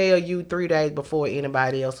 you smell you 3 days before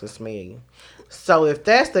anybody else can smell you. So if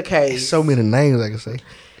that's the case, there's so many names I can say.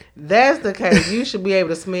 That's the case. You should be able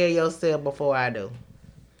to smell yourself before I do.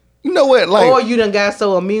 You know what? Like, or you done got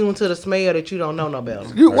so immune to the smell that you don't know no better.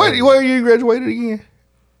 Where you graduated again?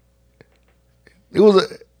 It was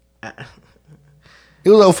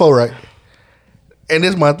 04, right? And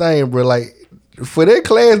it's my thing, bro. Like, for that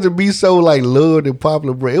class to be so like loved and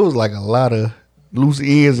popular, bro, it was like a lot of loose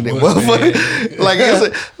ends in that motherfucker.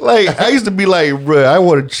 Like I used to be like, bro, I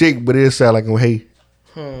want a chick, but it sound like I'm hate.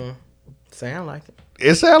 Sound like it.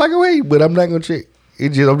 It sound like I'm hate, but I'm not gonna check.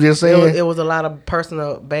 I'm just saying. It was a lot of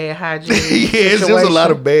personal bad hygiene. It's just a lot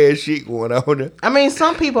of bad shit going on there. I mean,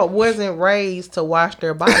 some people wasn't raised to wash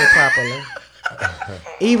their body properly.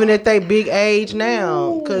 Even at they big age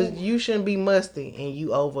now, because you shouldn't be musty and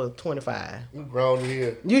you over 25. You grown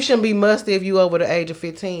here. You shouldn't be musty if you over the age of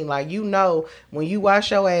 15. Like, you know, when you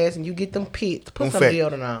wash your ass and you get them pits, put some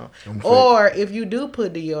deodorant on. Or if you do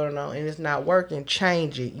put deodorant on and it's not working,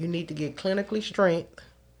 change it. You need to get clinically strength.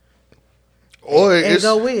 And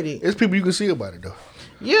go with it. It's people you can see about it though.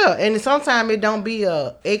 Yeah, and sometimes it don't be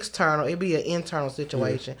a external, it be an internal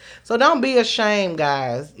situation. So don't be ashamed,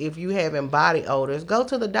 guys, if you having body odors. Go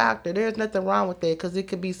to the doctor. There's nothing wrong with that because it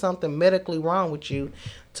could be something medically wrong with you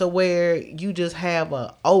to where you just have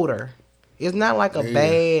a odor. It's not like a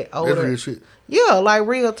bad odor. That's real shit. Yeah, like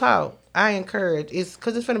real talk. I encourage. It's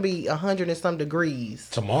because it's going to be 100 and some degrees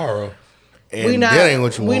tomorrow. And that ain't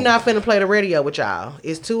what you want. We not finna play the radio with y'all.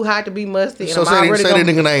 It's too hot to be musty. So say that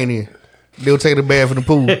nigga ain't in. They'll take the bath in the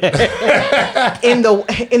pool. in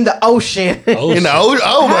the ocean. In the ocean.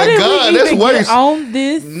 Oh my God, that's worse. On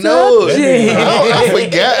this subject.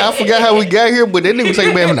 I forgot how we got here, but that nigga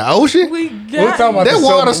take a bath in the ocean. We were talking about that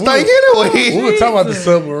water stink anyway. We were talking about the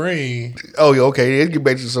submarine. Oh yeah, okay. Let's get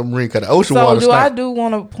back to the submarine because the ocean water stink. I do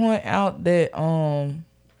want to point out that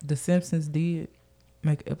The Simpsons did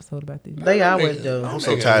make an episode about this. They always do. I'm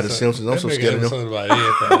so tired of The Simpsons. I'm so scared of them.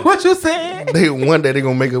 What you saying? One day they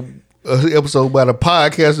gonna make a episode about a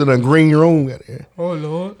podcast in a green room. Oh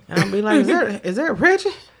Lord! I'll be like, is there Reggie?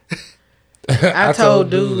 I told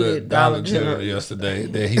dude at Dollar General yesterday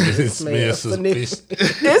that he didn't smell suspicious.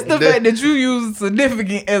 It's the fact that you use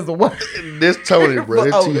significant as a word. That's Tony, bro.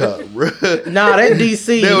 That's T-Hop, bro. Nah, that's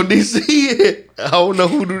DC. That was DC. I don't know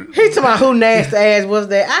who. He talking about who nasty ass was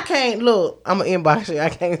that. I can't look. I'm an inbox you. I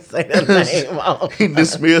can't say that name. He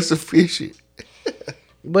just smells sufficient.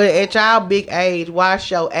 But at y'all big age,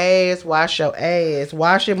 wash your ass. Wash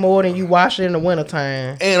it more than you wash it in the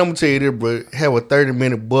wintertime. And I'm gonna tell you this, bro. Have a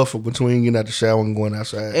 30-minute buffer between getting out the shower and going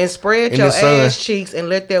outside. And spread your ass cheeks and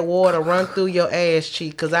let that water run through your ass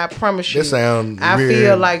cheek. Cause I promise you, I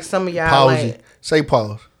feel like some of y'all like, say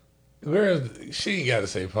pause. She ain't gotta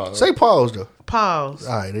say pause. Say pause though. Pause.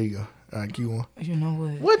 All right, there you go. All right, keep on. You know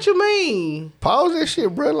what? What you mean? Pause that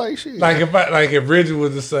shit, bro. Like shit. Like if Reggie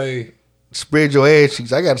was to say, spread your ass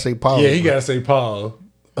cheeks, I gotta say pause. Yeah, he gotta say pause.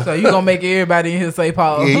 So you gonna make everybody in here say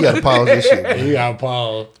pause? Yeah, you gotta pause that shit. Yeah, you gotta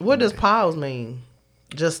pause. What does pause mean?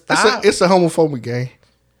 Just stop. It's a homophobic game.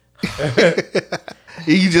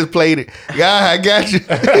 You just played it. Yeah, I got you.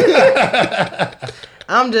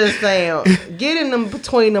 I'm just saying, get in them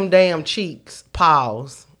between them damn cheeks.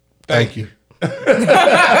 Pause. Thank you.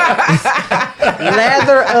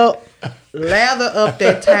 Lather up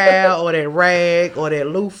that towel or that rag or that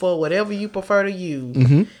loofah, whatever you prefer to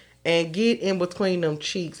use, and get in between them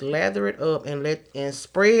cheeks. Lather it up and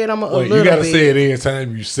spread them a little bit. You gotta say it every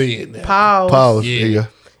time you see it. Now. Pause. Yeah.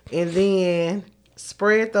 And then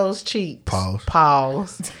spread those cheeks.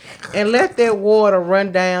 Pause. And let that water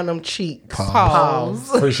run down them cheeks.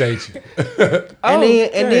 Pause. Appreciate you.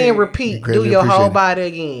 And then repeat. Do your whole body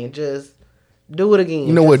again. Just do it again.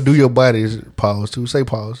 You know what? Do your body is pause too. Say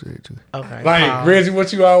pause there too. Okay. Like pause. Reggie,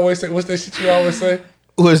 what you always say? What's that shit you always say?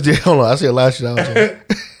 What's that? Hold on, I say a lot of shit all the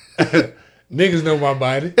time. Niggas know my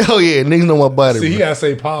body. Oh yeah, niggas know my body. See, you gotta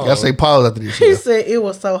say pause. Gotta say pause after this shit. He said it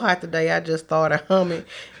was so hot today. I just started humming.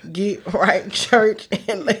 Get right, church,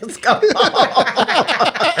 and let's go.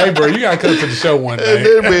 Hey, bro, you gotta come to the show one day.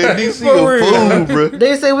 That man, DC a fool, bro.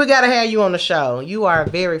 They say we gotta have you on the show. You are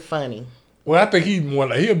very funny. Well, I think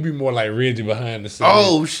he'll be more like Reggie behind the scenes.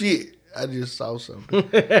 Oh shit! I just saw something.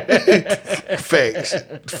 Facts.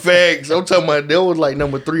 I'm talking about that was like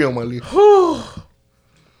number 3 on my list.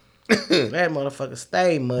 That motherfucker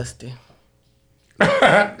stay musty.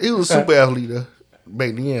 He was a super athlete though.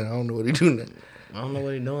 back then. I don't know what he doing now. I don't know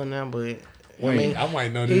what he doing now, but Wait, I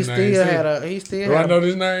might know this name. He still Do I know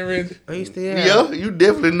this name, Reggie? He still had Yeah, you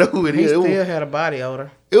definitely know who it he is. still had a body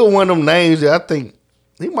odor. It was one of them names that I think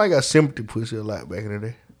he might got sympathy pussy a lot back in the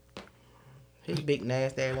day. His big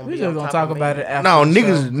nasty ass. We just gonna talk about it after. No, the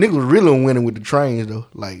show. niggas really winning with the trains though.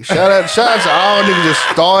 Like shout out to all niggas that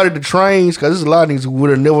started the trains, cause there's a lot of niggas who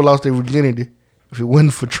would have never lost their virginity if it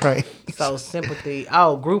wasn't for trains. So sympathy.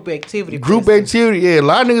 Oh, group activity. Group pussy. activity, yeah. A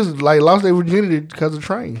lot of niggas like lost their virginity because of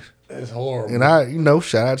trains. It's horrible. And I,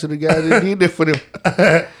 shout out to the guys that did that for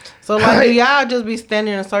them. So like, do y'all just be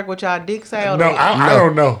standing in a circle with y'all dicks out? No, I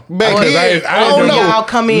don't know. Back Or then, I or don't know. y'all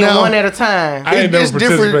come in No. one at a time. I ain't It's never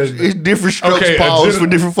different. participated. It's different strokes, Okay, pause for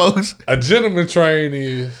different folks. A gentleman train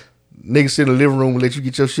is Niggas sit in the living room and let you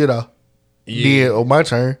get your shit off. yeah, Then, my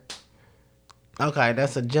turn. Okay,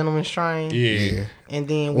 that's a gentleman's train. yeah. And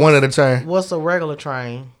then One at a time. what's a regular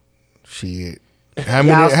train? Shit. How many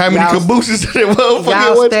y'all- cabooses did that motherfucker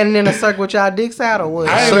Y'all was? standing in a circle with y'all dicks out or what?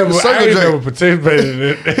 I Circle ain't jerk. never participated in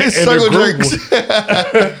it. It's in circle the group.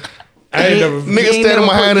 jerks. I ain't never Niggas You ain't standing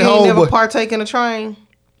behind the you ain't home, never but partake in a train?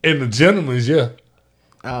 in the gentleman's, yeah.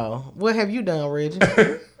 Oh, what have you done, Reggie?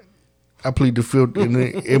 I plead the fifth and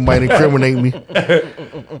it might incriminate me.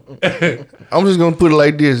 I'm just gonna put it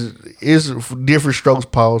like this. It's different strokes,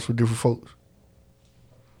 pause for different folks.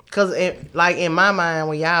 Cause in my mind,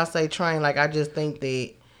 when y'all say train, like I just think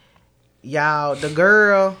that y'all, the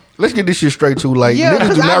girl. Let's get this shit straight too. Like Yeah, niggas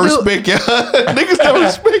 'cause do I not do- respect y'all. Niggas don't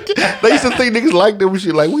respect y'all. They used to think niggas like them and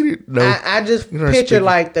shit. Like we didn't know. I just You don't picture respect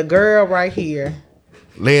like the girl right here.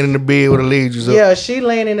 Laying in the bed with her legs just up Yeah, she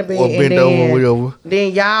laying in the bed or and bent over, whatever.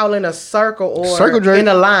 then y'all in a circle or Circle jerk. in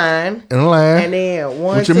a line. In a line. And then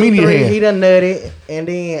one, With your 2, meat in your 3, hand. he done nutted, and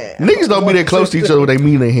then Niggas don't be that close to each other with their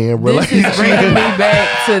meat in their hand, bro. This is bringing me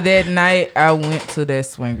back to that night I went to that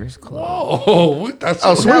swingers club. Oh, that's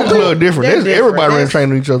Swing club different. That's That's everybody running different.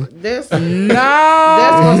 train on each other. That's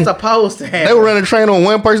No. what's supposed to happen. They were running train on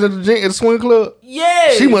one person at the swing club.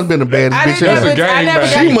 Yes. She must have been the baddest I bitch didn't ever. That's a never, I gangbang. never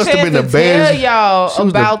She got must a have been chance the to tell baddest. y'all She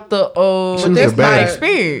was the- about she was that's the my baddest.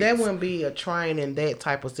 experience. That wouldn't be a train in that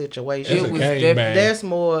type of situation. It's It a was gangbang. That's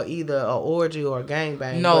more either a orgy or a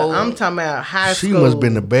gangbang. No. But I'm talking about high She school. must have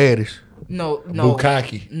been the baddest. No.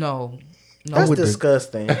 Bukkake. No. That's with the-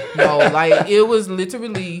 disgusting. No, like it was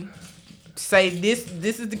literally say this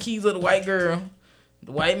is the keys of the white girl.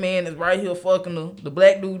 The white man is right here fucking her. The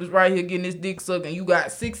black dude is right here getting his dick sucked, and you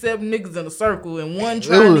got 6, 7 niggas in a circle and one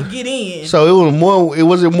trying to get in. So it was more. It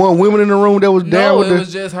was more women in the room that was down No, with it the.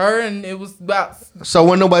 was just her, and it was about So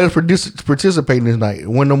when nobody was participating this night,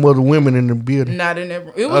 when no other women in the building. not in that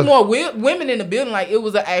room. It was more women in the building, like it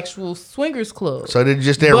was an actual swingers club. So they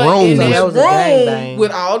just that But room. in was- that That was a room gangbang.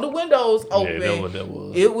 with all the windows open, that's what that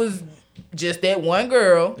was. it was just that one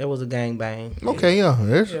girl. It was a gangbang. Okay, yeah.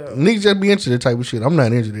 Niggas just be into that type of shit. I'm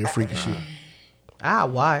not into that freaky shit. I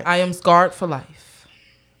watch. I am scarred for life.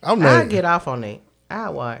 I'm I not. get off on that. I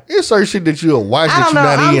watch. It's certain shit that you'll watch I that don't you're know.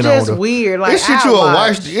 not I'm in just on. Though. weird. Like It's shit I you'll watch.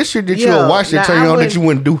 watch. It's shit that Yeah, you'll watch that now, turn I you on that wouldn't- you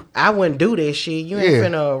wouldn't do. I wouldn't do that shit. You ain't Yeah.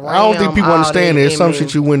 finna. I don't think ram people all understand that there's in some me.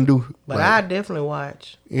 shit you wouldn't do. But Like, I definitely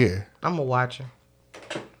watch. yeah. I'm a watcher.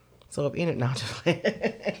 So if any, no, I'm just playing.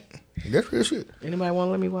 That's real shit. Anybody want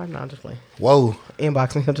to let me watch? No, I'm just playing. Whoa.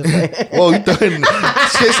 Inbox me. I'm just playing. Whoa, you thought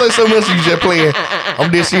shit like something else you just playing. I'm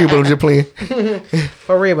dead serious, but I'm just playing.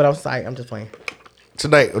 For real, but I'm psyched. I'm just playing.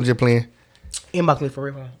 Tonight, I'm just playing. Inbox me for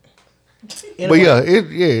real. But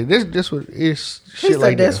yeah, that's what it's He shit said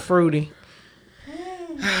like that's that. fruity.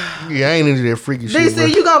 Yeah, I ain't into that freaky shit. DC, Bro.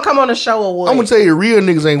 you gonna come on the show or what? I'm gonna tell you, real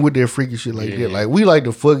niggas ain't with that freaky shit like that. Like we like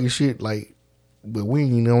the fucking shit, like, but we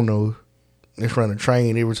ain't don't know. They're trying to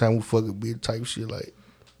train every time we fuck a bitch type shit. Like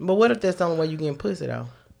But what if that's the only way you getting pussy though?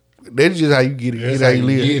 that's just how you get it. That's That's how you how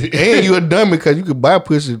you live. get it. And you a dummy because you could buy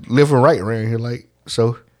pussy left and right around here. Like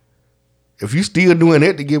so, if you still doing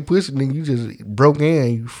that to get pussy, then you just broke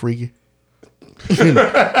in. You freaky.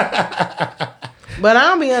 But I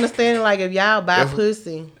don't be understanding like if y'all buy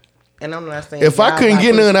pussy, and I'm not saying If I y'all couldn't buy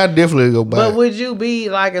get pussy, none, I'd definitely go buy. But it. would you be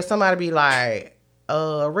like if somebody be like,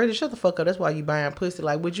 Reggie, shut the fuck up. That's why you buying pussy.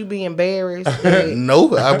 Like, would you be embarrassed? that-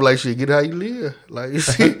 No, I'd be like, shit, get how you live. Like,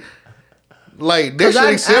 like that 'Cause shit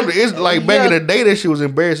I- accepted. It's like back in yeah. the day, that shit was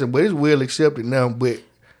embarrassing, but it's well accepted now. But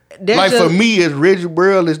that's like just- for me, as Reggie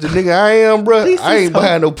Burrell is the nigga I am, bro. This I is ain't so-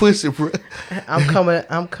 buying no pussy, bro. I'm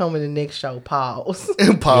coming the next show. Pause.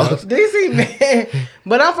 And pause. DC man,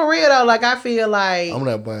 but I'm for real though. Like I feel like I'm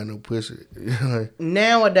not buying no pussy.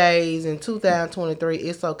 nowadays in 2023,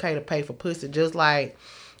 it's okay to pay for pussy. Just like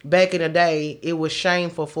back in the day, it was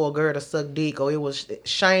shameful for a girl to suck dick, or it was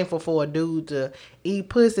shameful for a dude to eat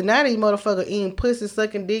pussy. Now these motherfuckers eating pussy,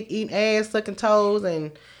 sucking dick, eating ass, sucking toes,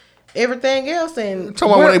 and everything else. And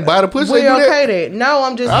talking about when they buy the pussy, we okay that? No,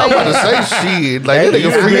 I'm just saying. I was about to say shit. Like, that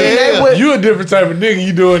nigga free as hell. You a different type of nigga.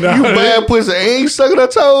 You doing that? You buying pussy and ain't sucking her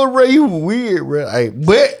toes, bro. You weird, bro. Like,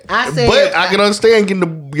 but I can understand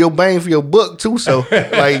getting your bang for your buck too. So,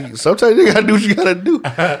 like, sometimes you gotta do what you gotta do.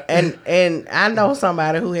 And I know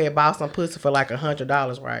somebody who had bought some pussy for like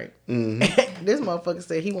 $100, right? Mm-hmm. This motherfucker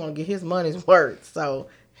said he want to get his money's worth, so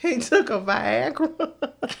he took a Viagra.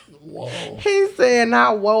 Whoa. He said,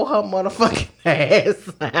 I wore her motherfucking ass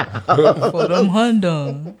out. For them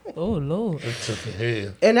Honda. Oh, Lord. That took a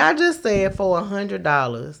hell. And I just said for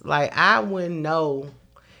 $100, like, I wouldn't know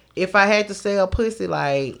if I had to sell pussy,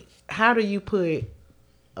 like, how do you put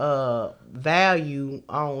value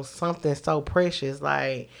on something so precious?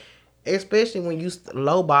 Like, especially when you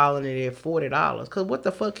lowballing it at $40. Because what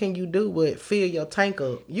the fuck can you do but fill your tank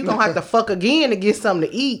up? You going to have to fuck again to get something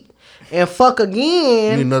to eat. And fuck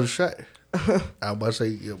again. You need another shot. I was about to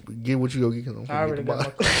say, get what you go get. I already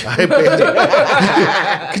got my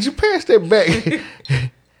Could you pass that back?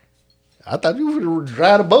 I thought you were going to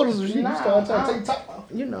dry the boat or some shit. You started trying to take top off.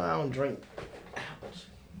 You know I don't drink.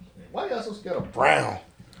 Why y'all so scared of brown?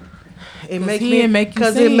 It makes me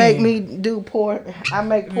because it make me do poor. I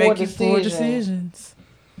make poor decisions.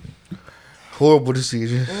 Horrible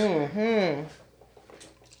decisions. Mm-hmm.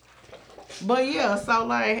 But yeah, so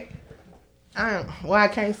like, I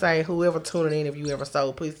can't say whoever tuning in if you ever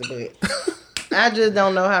sold pussy, but I just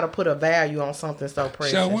don't know how to put a value on something so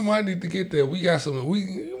precious. Sean, we might need to get there. We got something.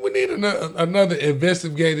 We need another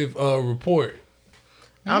investigative report.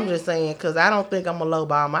 I'm just saying, because I don't think I'm going to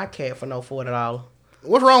lowball my cat for no $40.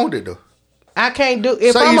 What's wrong with it, though? I can't do...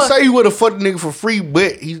 If say you would have fucked a nigga for free,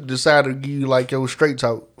 but he decided to give you, like, your straight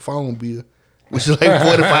talk phone bill, which is like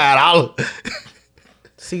 $45.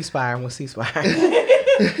 C-Spire with C-Spire.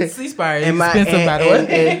 C-Spire is expensive, by the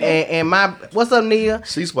way. And my... What's up, Nia?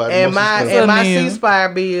 C-Spire. And my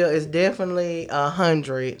C-Spire bill is definitely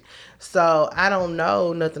 $100. So I don't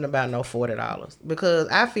know nothing about no $40 because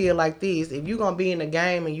I feel like this: if you gonna be in the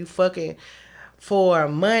game and you fucking for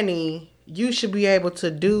money, you should be able to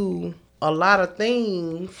do a lot of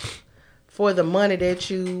things for the money that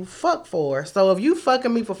you fuck for. So if you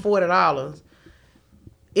fucking me for $40,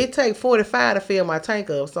 it take $45 to fill my tank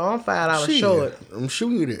up. So I'm $5 short. I'm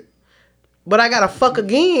shooting you that. But I gotta fuck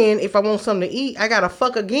again if I want something to eat. I gotta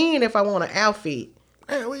fuck again if I want an outfit.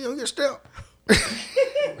 Hey, we gonna get stepped.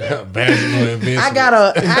 I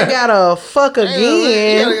gotta fuck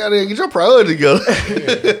again. You gotta get your priority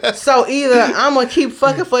together. So either I'm gonna keep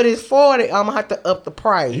fucking for this $40, I'm gonna have to up the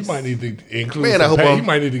price. You might need to include. You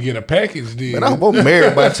might need to get a package deal. Man, I hope I'm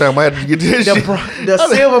married by the time I have to get this. The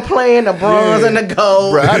silver plan, the bronze, and the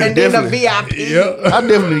gold, and then the VIP. Yep. I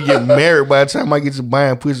definitely get married by the time I get to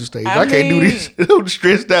buying pussy stage. I can't do this. I'm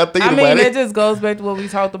stressed out thinking about it. It just goes back to what we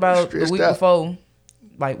talked about the week before,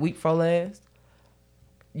 like week before last.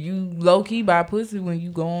 You low key buy pussy when you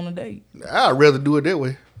go on a date. I'd rather do it that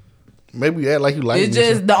way. Maybe you act like you like me. It's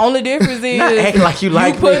just the only difference is act like you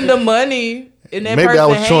like putting the money in that maybe person's I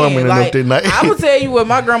was charming enough that night. I will tell you what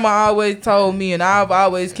my grandma always told me, and I've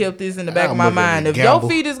always kept this in the back of my mind. If your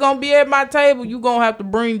feet is gonna be at my table, you gonna have to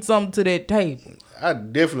bring something to that table.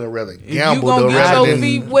 I'd definitely rather gamble if you gonna get your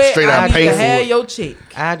feet wet, straight out pay for it. Your check.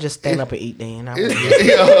 I just stand up and eat then. I'm saying.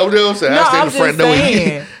 I stand in the front door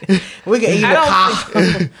and eat. We can eat the car.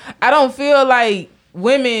 I don't feel like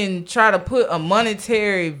women try to put a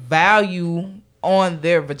monetary value on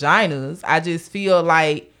their vaginas. I just feel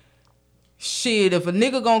like, shit, if a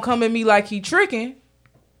nigga gonna come at me like he tricking,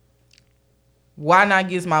 why not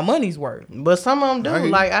get my money's worth? But some of them do.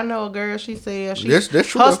 Like, I know a girl, she said that's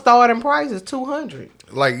true. Her starting price is $200.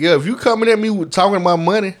 Like, yeah, if you coming at me with talking about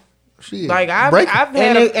money, shit. Like, I've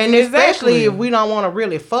had and especially if we don't want to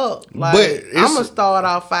really fuck. Like, I'm going to start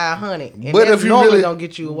off $500. And but if you really going to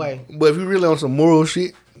get you away. But if you really on some moral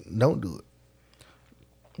shit, don't do it.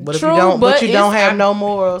 But if you don't have no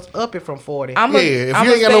morals, up it from 40. If you ain't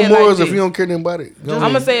got no morals, if you don't care nothing about it, I'm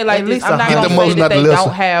gonna say it like this. I'm not gonna say that they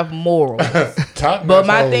don't have morals. But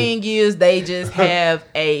my thing is, they just have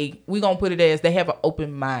we gonna put it as they have an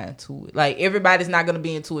open mind to it. Like, everybody's not gonna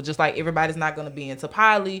be into it. Just like everybody's not gonna be into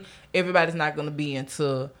poly. Everybody's not gonna be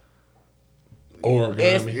into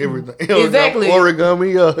origami. Everything. Exactly.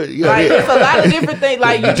 Origami. Like, it's a lot of different things.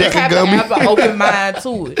 Like, you just have to have an open mind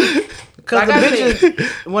to it. Cause like the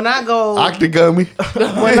bitches, when I go Octogummy,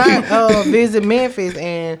 when I visit Memphis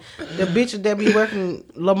and the bitches that be working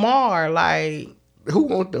Lamar, like, who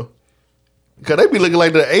want them? Cause they be looking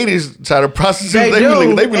like the 80s trying to prostitute.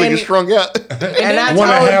 They be looking strung out. And I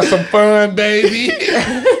want to have some fun, baby.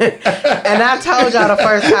 And I told y'all the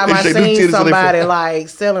first time I seen somebody like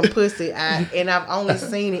selling pussy, and I've only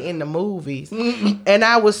seen it in the movies, and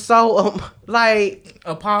I was so like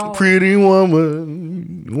appalled. Pretty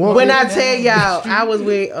woman. When I tell y'all, I was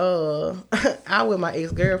with my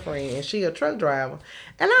ex-girlfriend, and she a truck driver,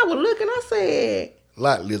 and I was looking. I said,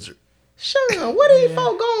 "Lot lizard." Sean, where these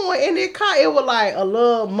folk going? And it was like a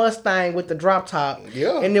little Mustang with the drop top.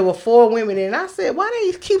 Yeah. And there were 4 women in. I said, why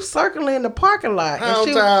they keep circling the parking lot?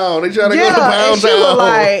 Pound Town. They trying to go to and Pound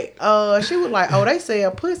Town. she was like, oh, they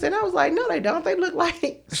sell pussy. And I was like, no, they don't. They look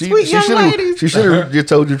like sweet young ladies. She should have just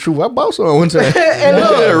told you the truth. I bought some one time. And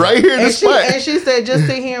look, right here in the spot. And she said, just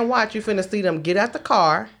sit here and watch. You finna see them get out the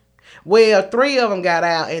car. Well, 3 of them got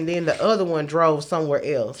out, and then the other one drove somewhere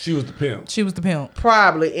else. She was the pimp.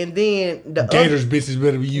 Probably. And then the Gators bitches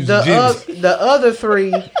better be using gyms. The other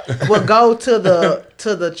 3 would go to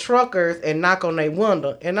the truckers and knock on their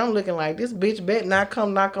window. And I'm looking like, this bitch better not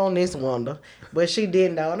come knock on this window. But she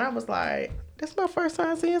didn't though. And I was like, that's my first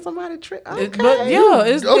time seeing somebody trick. Okay. But yeah,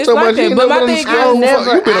 it's like that. But my thing is,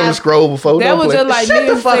 you've been on the scroll before. That was just like Shut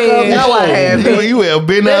the fuck up. No, I haven't. You have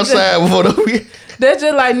been outside before. That's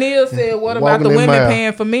just like Neil said. What about the women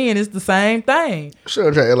paying for men? It's the same thing.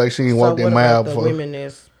 Sure, try to act like she ain't walked that mile before. The women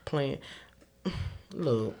that's playing.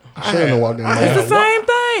 Look, she ain't walked that mile. It's the same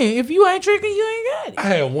thing. If you ain't tricking, you ain't got it. I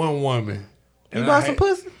had one woman. You bought some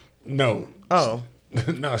pussy? No. Oh.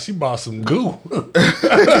 No, she bought some goo. Shout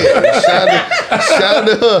out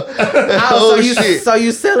to her. Oh, shit. So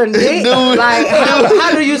you selling dick? Dude, like,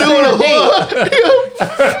 how do you sell dick?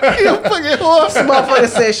 You fucking horse. This motherfucker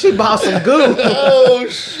said she bought some goo. Oh,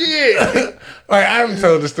 shit. Like, I haven't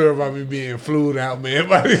told the story about me being flued out, man.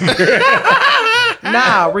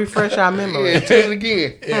 Nah, refresh our memory. Yeah, tell it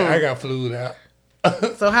again. Yeah, I got flued out.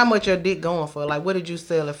 So how much your dick going for? Like, what did you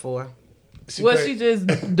sell it for? She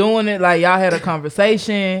just doing it like y'all had a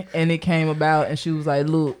conversation and it came about and she was like,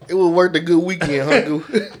 look. It was worth a good weekend, huh, Goo?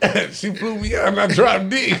 She flew me out and I dropped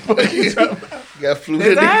dick. Got flew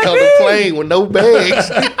in on the plane with no bags.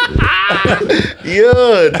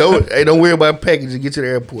 Yeah, don't worry about packaging. Get to the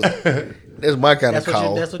airport. That's my kind of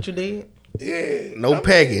call. That's what you did? Yeah. No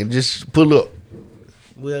packing. Just pull up.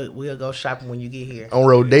 We'll go shopping when you get here. On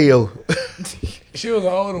Rodeo. She was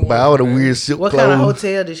an older one. Buy all the weird silk what clothes. What kind of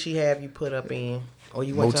hotel did she have you put up in? Or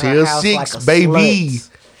you went Motel to her house 6, like a baby.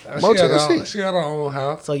 Slut? Motel 6. She got her own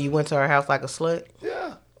house. So you went to her house like a slut?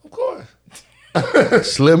 Yeah, of course.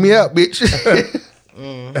 Slim me out, bitch.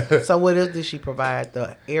 So what else did she provide?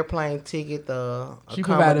 The airplane ticket, the she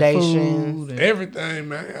accommodations, everything,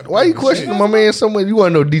 man. Why you questioning my man so much? You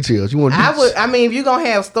want to know details. You want details. I mean, if you gonna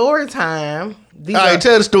have story time. All right,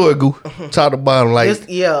 tell the story, Goo. Top to bottom, like. And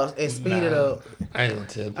speed it up. I ain't gonna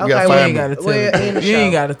tell you. Okay, you ain't gotta tell it. You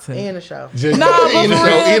ain't gotta tell it. In the show. No, but for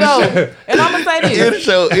real though. And I'm gonna say this. In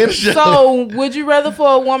the show. So, would you rather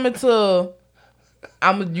for a woman to,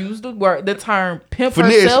 I'm gonna use the term pimp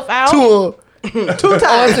herself out? 2 times.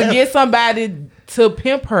 Or to get somebody to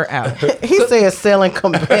pimp her out? He said selling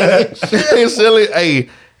companionship. She ain't selling. Hey,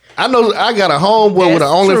 I know I got a homeboy with an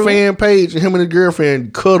OnlyFans page, and him and his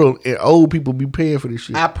girlfriend cuddle, and old people be paying for this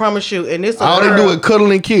shit. I promise you, and it's all they do is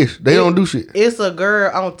cuddle and kiss. They don't do shit. It's a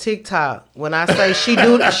girl on TikTok. When I say she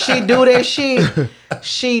do that shit,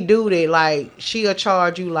 she do that. Like, she'll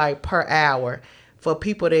charge you like per hour for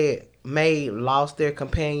people that may lost their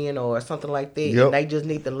companion or something like that, and they just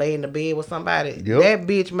need to lay in the bed with somebody. That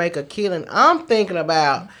bitch make a killing. I'm thinking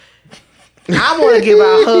about. I want to give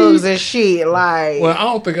out hugs and shit. Like, well, I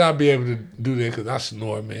don't think I'll be able to do that because I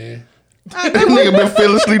snore, man. That nigga been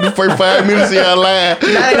falling asleep the first 5 minutes of y'all live.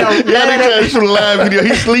 Now they trying to shoot a live video.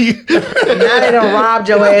 He sleep. Now they done robbed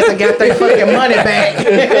your ass and got their fucking money back.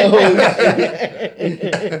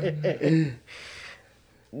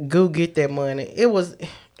 Go get that money.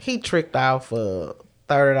 He tricked out for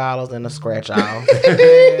 $30 and a scratch off.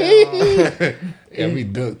 Yeah, we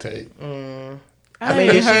duct tape. I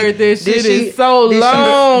mean, heard this shit is so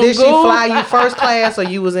long. Did she fly you first class or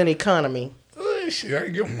you was in economy? Shit, I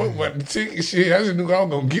didn't give a fuck about the ticket shit. I just knew I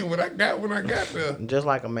was gonna get what I got when I got there. Just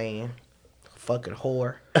like a man. Fucking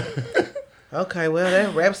whore. Okay, well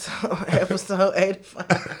that wraps up episode 85.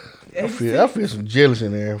 I feel some jealous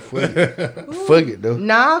in there. Fuck it though.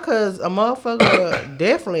 Nah, cause a motherfucker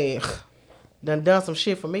definitely done some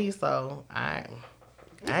shit for me, so I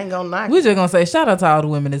I ain't gonna knock We just gonna say shout out to all the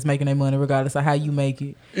women that's making their money regardless of how you make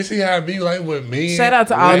it. You see how it be like with men? Shout out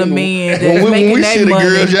to all the men that's when making we their see the money.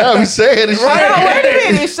 girls, y'all be saying this shit.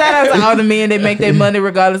 Wait a minute. Shout out to all the men that make their money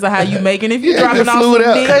regardless of how you making. If you dropping off some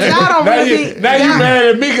out. dick, Cause y'all don't Now really. you mad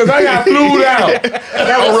at me because I got flued out.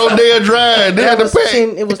 On Rodale Drive, they had the pack.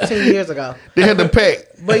 It was 10 years ago. They had the pack.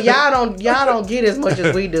 But y'all don't get as much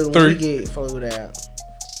as we do when we get flued out.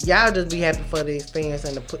 Y'all just be happy for the experience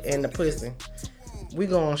and the pussy. We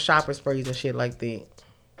go on shopping sprees and shit like that.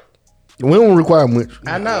 We don't require much.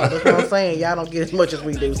 I know. That's what I'm saying. Y'all don't get as much as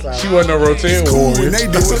we do. So. She wasn't a routine warrior. When they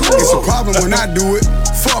do it, it's a problem when I do it.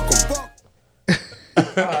 Fuck them.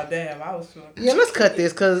 oh damn, I was sure. Yeah, let's cut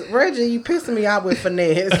this because Reggie, you pissing me out with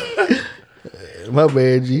finesse. My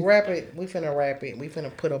bad, G. Wrap it. We finna wrap it. We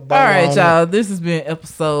finna put a bow All right, on y'all. it. This has been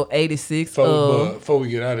episode 86 Before we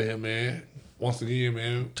get out of here, man. Once again,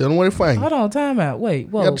 man. Tell them where they find you. Hold on, time out. Wait,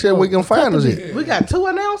 whoa. You gotta tell where you can find us at. We got 2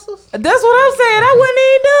 announcers. That's what I'm saying.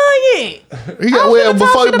 I wasn't even done yet. He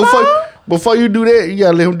got, before you do that, you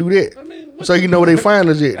gotta let him do that. So you know where they find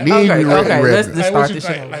us at. Then you Okay, can wrap let's it. just start this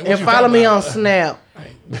shit. And follow me on Snap.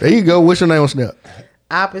 There you go. What's your name on Snap?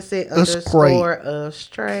 Opposite straight. underscore of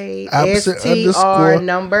straight. Opposite STR underscore.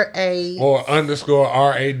 number 8. Or underscore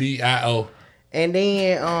RADIO. And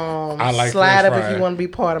then I like slide up French if fry. you want to be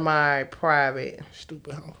part of my private.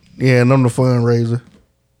 Stupid hoe. Yeah, and I'm the fundraiser.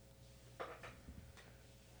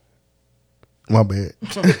 My bad.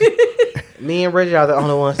 Me and Reggie are the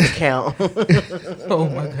only ones to count. Oh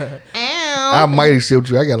my god. I might accept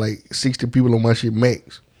you. I got like 60 people on my shit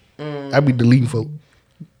max. I be deleting folk.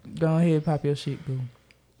 Go ahead, pop your shit, boo.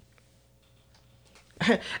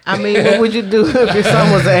 I mean, what would you do if your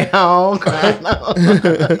son was at home?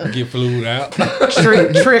 Get flued out.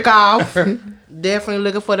 Trick off. Definitely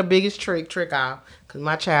looking for the biggest trick off. Because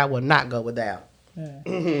my child will not go without.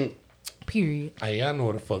 Period. Hey, y'all know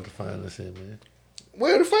where the fuck to find us at, man.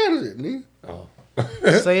 Where the find us at, nigga? Oh.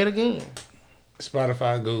 Say it again.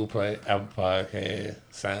 Spotify, Google Play, Apple Podcast,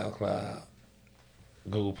 SoundCloud,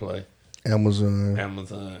 Google Play, Amazon.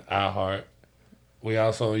 iHeart. We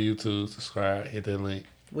also on YouTube. Subscribe. Hit that link.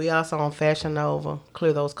 We also on Fashion Nova.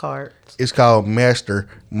 Clear those cards. It's called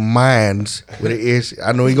Masterminds with an S.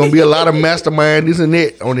 I know it's gonna be a lot of mastermind this and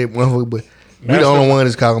that on that motherfucker, but we the only one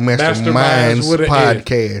that's called Masterminds with an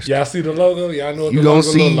Podcast. S. Y'all see the logo? Y'all know what You the gonna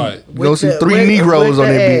logo see, look like. you gonna see 3 Negroes on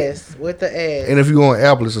that bitch. With the ass. And if you go on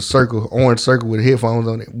Apple, it's a circle, orange circle with headphones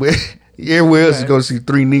on it. But everywhere else, is gonna see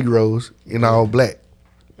 3 Negroes in all black.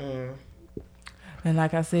 And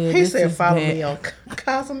like I said, He this said, has follow been- me on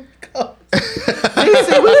Cosm. He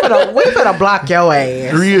said, we finna block your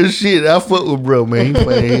ass. Real shit. I fuck with bro, man. He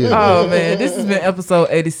funny here. Oh man, this has been episode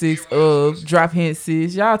 86 of Drop Hint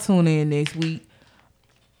Sis. Y'all tune in next week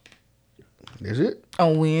That's it.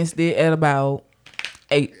 on Wednesday at about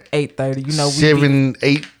 8:30. You know, we 7,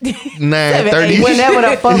 8, 9, 30. Whenever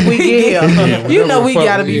the fuck we get here. You know we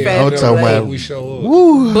gotta be I'm fast. talking about- We show up.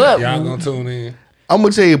 Woo. But Y'all gonna tune in. I'm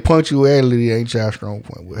gonna tell you, punctuality ain't y'all strong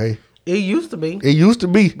point. But hey, It used to be. it used to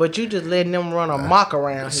be. But you just letting them run a mock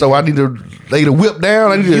around. So I need to lay the whip down.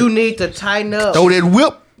 I need You to need to tighten up. throw that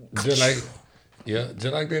whip. Just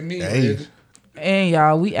like that knee. Hey. Bitch. and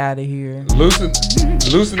y'all, we out of here. Loosen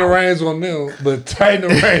the reins on them, but tighten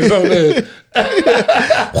the reins on them.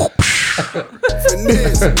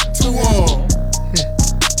 Finesse, 2 on.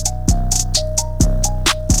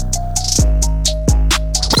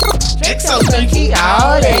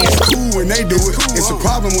 It's cool when they do it. It's a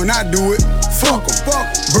problem when I do it. Fuck 'em.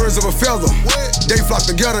 Birds of a feather. They flock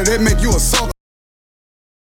together, they make you a sucker.